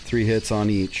 3 hits on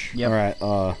each. Yep. All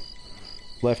right.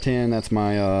 Left hand, that's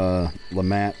my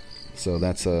Lamat. So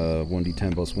that's a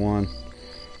 1d10 plus 1.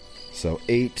 So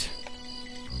 8,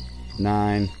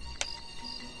 9,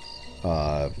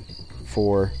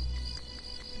 4.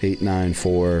 8, 9,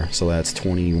 4. So that's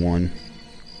 21.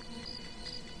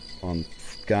 On the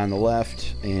guy on the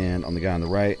left and on the guy on the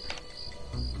right.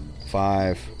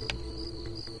 5,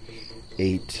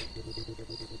 8,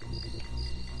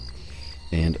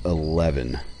 and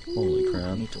 11. Holy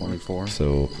crap, 24.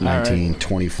 So 19,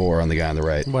 24 on the guy on the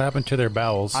right. What happened to their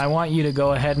bowels? I want you to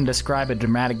go ahead and describe a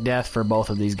dramatic death for both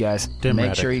of these guys.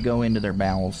 Make sure you go into their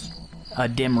bowels. A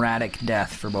dimratic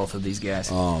death for both of these guys.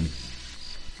 All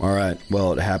right.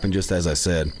 Well, it happened just as I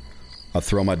said. I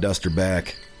throw my duster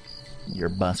back. Your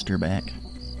buster back.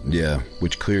 Yeah,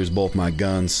 which clears both my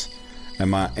guns.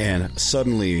 And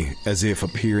suddenly, as if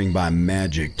appearing by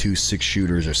magic, 2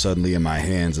 6-shooters are suddenly in my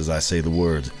hands as I say the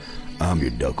words, "I'm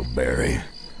your Duckleberry."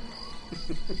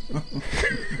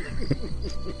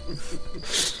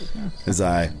 As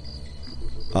I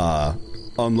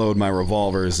unload my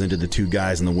revolvers into the 2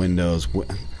 guys in the windows,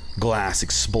 glass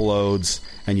explodes,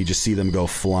 and you just see them go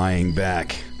flying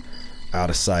back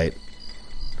out of sight.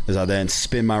 As I then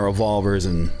spin my revolvers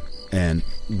and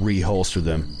reholster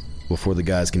them before the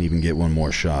guys can even get one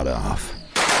more shot off.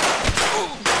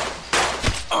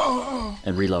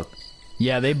 And reload.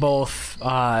 Yeah, they both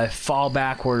fall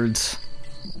backwards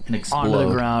and explode onto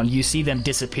the ground. You see them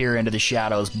disappear into the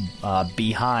shadows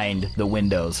behind the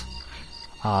windows.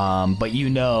 But you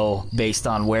know, based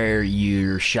on where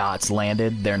your shots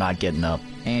landed, they're not getting up.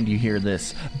 And you hear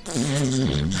this.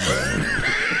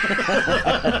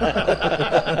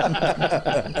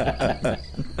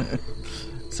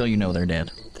 So you know they're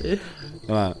dead.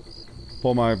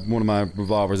 Pull one of my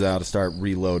revolvers out to start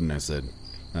reloading. I say,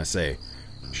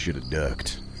 should have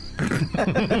ducked.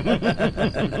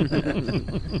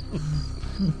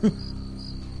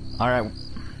 All right,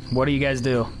 what do you guys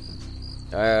do?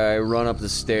 I run up the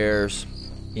stairs.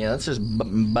 Yeah, let's just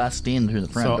bust in through the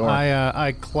front door.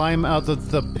 I climb out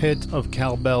of the pit of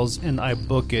cowbells and I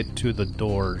book it to the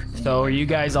door. So are you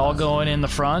guys all going in the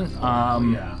front?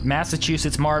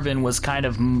 Massachusetts Marvin was kind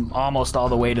of almost all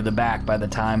the way to the back by the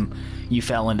time you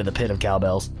fell into the pit of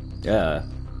cowbells. Yeah.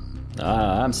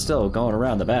 I'm still going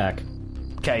around the back.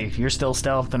 Okay, you're still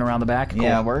stealthing around the back? Cool.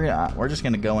 Yeah, we're just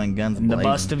going to go in guns blazing.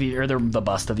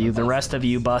 The rest of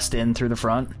you bust in through the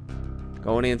front?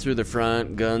 Going in through the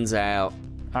front, guns out.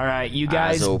 All right, you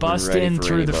guys open, bust in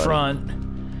through the front,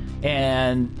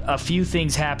 and a few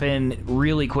things happen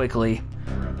really quickly.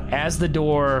 As the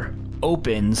door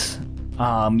opens,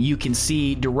 you can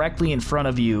see directly in front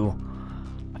of you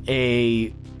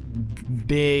a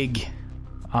big,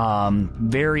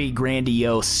 very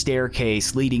grandiose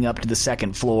staircase leading up to the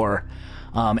second floor.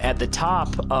 At the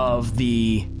top of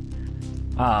the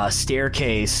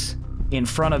staircase in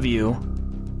front of you,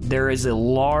 there is a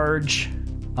large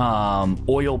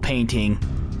oil painting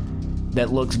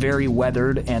that looks very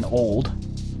weathered and old.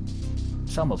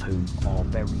 Some of whom are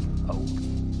very old.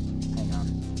 Hang on.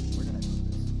 We're gonna do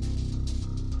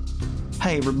this.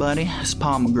 Hey everybody, it's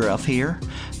Paul McGruff here.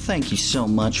 Thank you so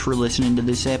much for listening to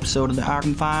this episode of the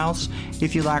Arkham Files.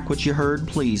 If you like what you heard,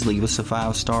 please leave us a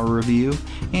 5-star review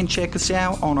and check us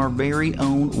out on our very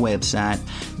own website,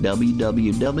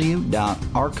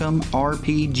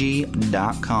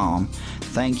 www.arkhamrpg.com.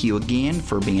 Thank you again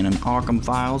for being an Arkham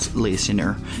Files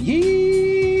listener.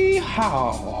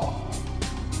 Yeehaw!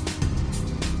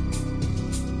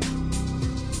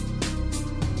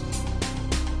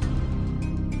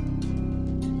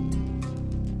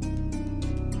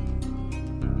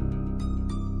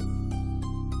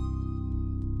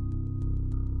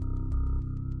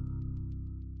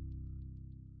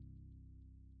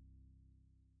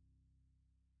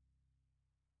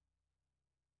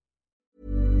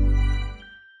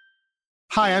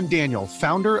 Hi, I'm Daniel,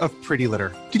 founder of Pretty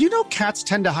Litter. Did you know cats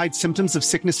tend to hide symptoms of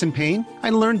sickness and pain? I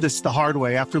learned this the hard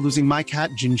way after losing my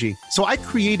cat, Gingy. So I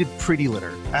created Pretty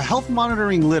Litter, a health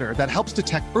monitoring litter that helps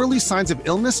detect early signs of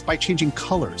illness by changing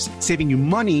colors, saving you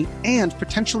money and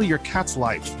potentially your cat's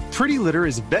life. Pretty Litter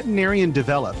is veterinarian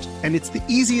developed, and it's the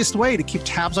easiest way to keep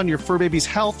tabs on your fur baby's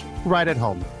health right at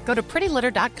home. Go to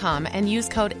prettylitter.com and use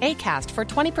code ACAST for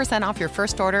 20% off your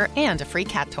first order and a free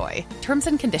cat toy. Terms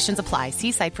and conditions apply.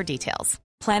 See site for details.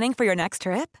 Planning for your next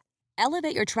trip?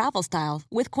 Elevate your travel style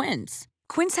with Quince.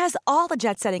 Quince has all the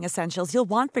jet-setting essentials you'll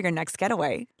want for your next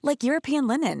getaway, like European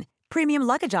linen, premium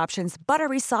luggage options,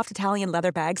 buttery soft Italian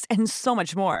leather bags, and so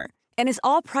much more. And is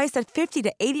all priced at 50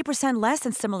 to 80% less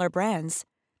than similar brands.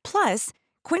 Plus,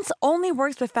 Quince only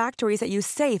works with factories that use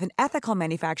safe and ethical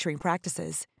manufacturing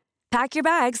practices. Pack your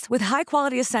bags with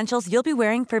high-quality essentials you'll be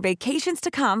wearing for vacations to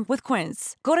come with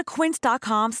Quince. Go to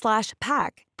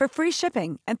quince.com/pack for free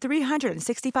shipping and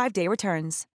 365-day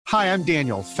returns. Hi, I'm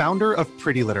Daniel, founder of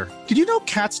Pretty Litter. Did you know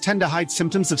cats tend to hide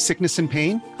symptoms of sickness and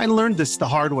pain? I learned this the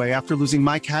hard way after losing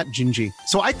my cat, Gingy.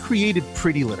 So I created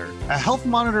Pretty Litter, a health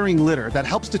monitoring litter that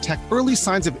helps detect early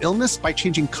signs of illness by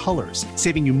changing colors,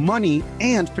 saving you money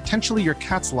and potentially your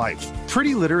cat's life.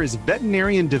 Pretty Litter is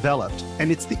veterinarian developed,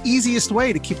 and it's the easiest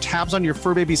way to keep tabs on your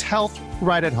fur baby's health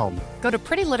right at home. Go to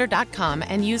prettylitter.com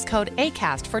and use code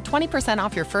ACAST for 20%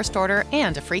 off your first order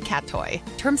and a free cat toy.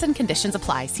 Terms and conditions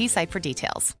apply. See site for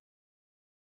details.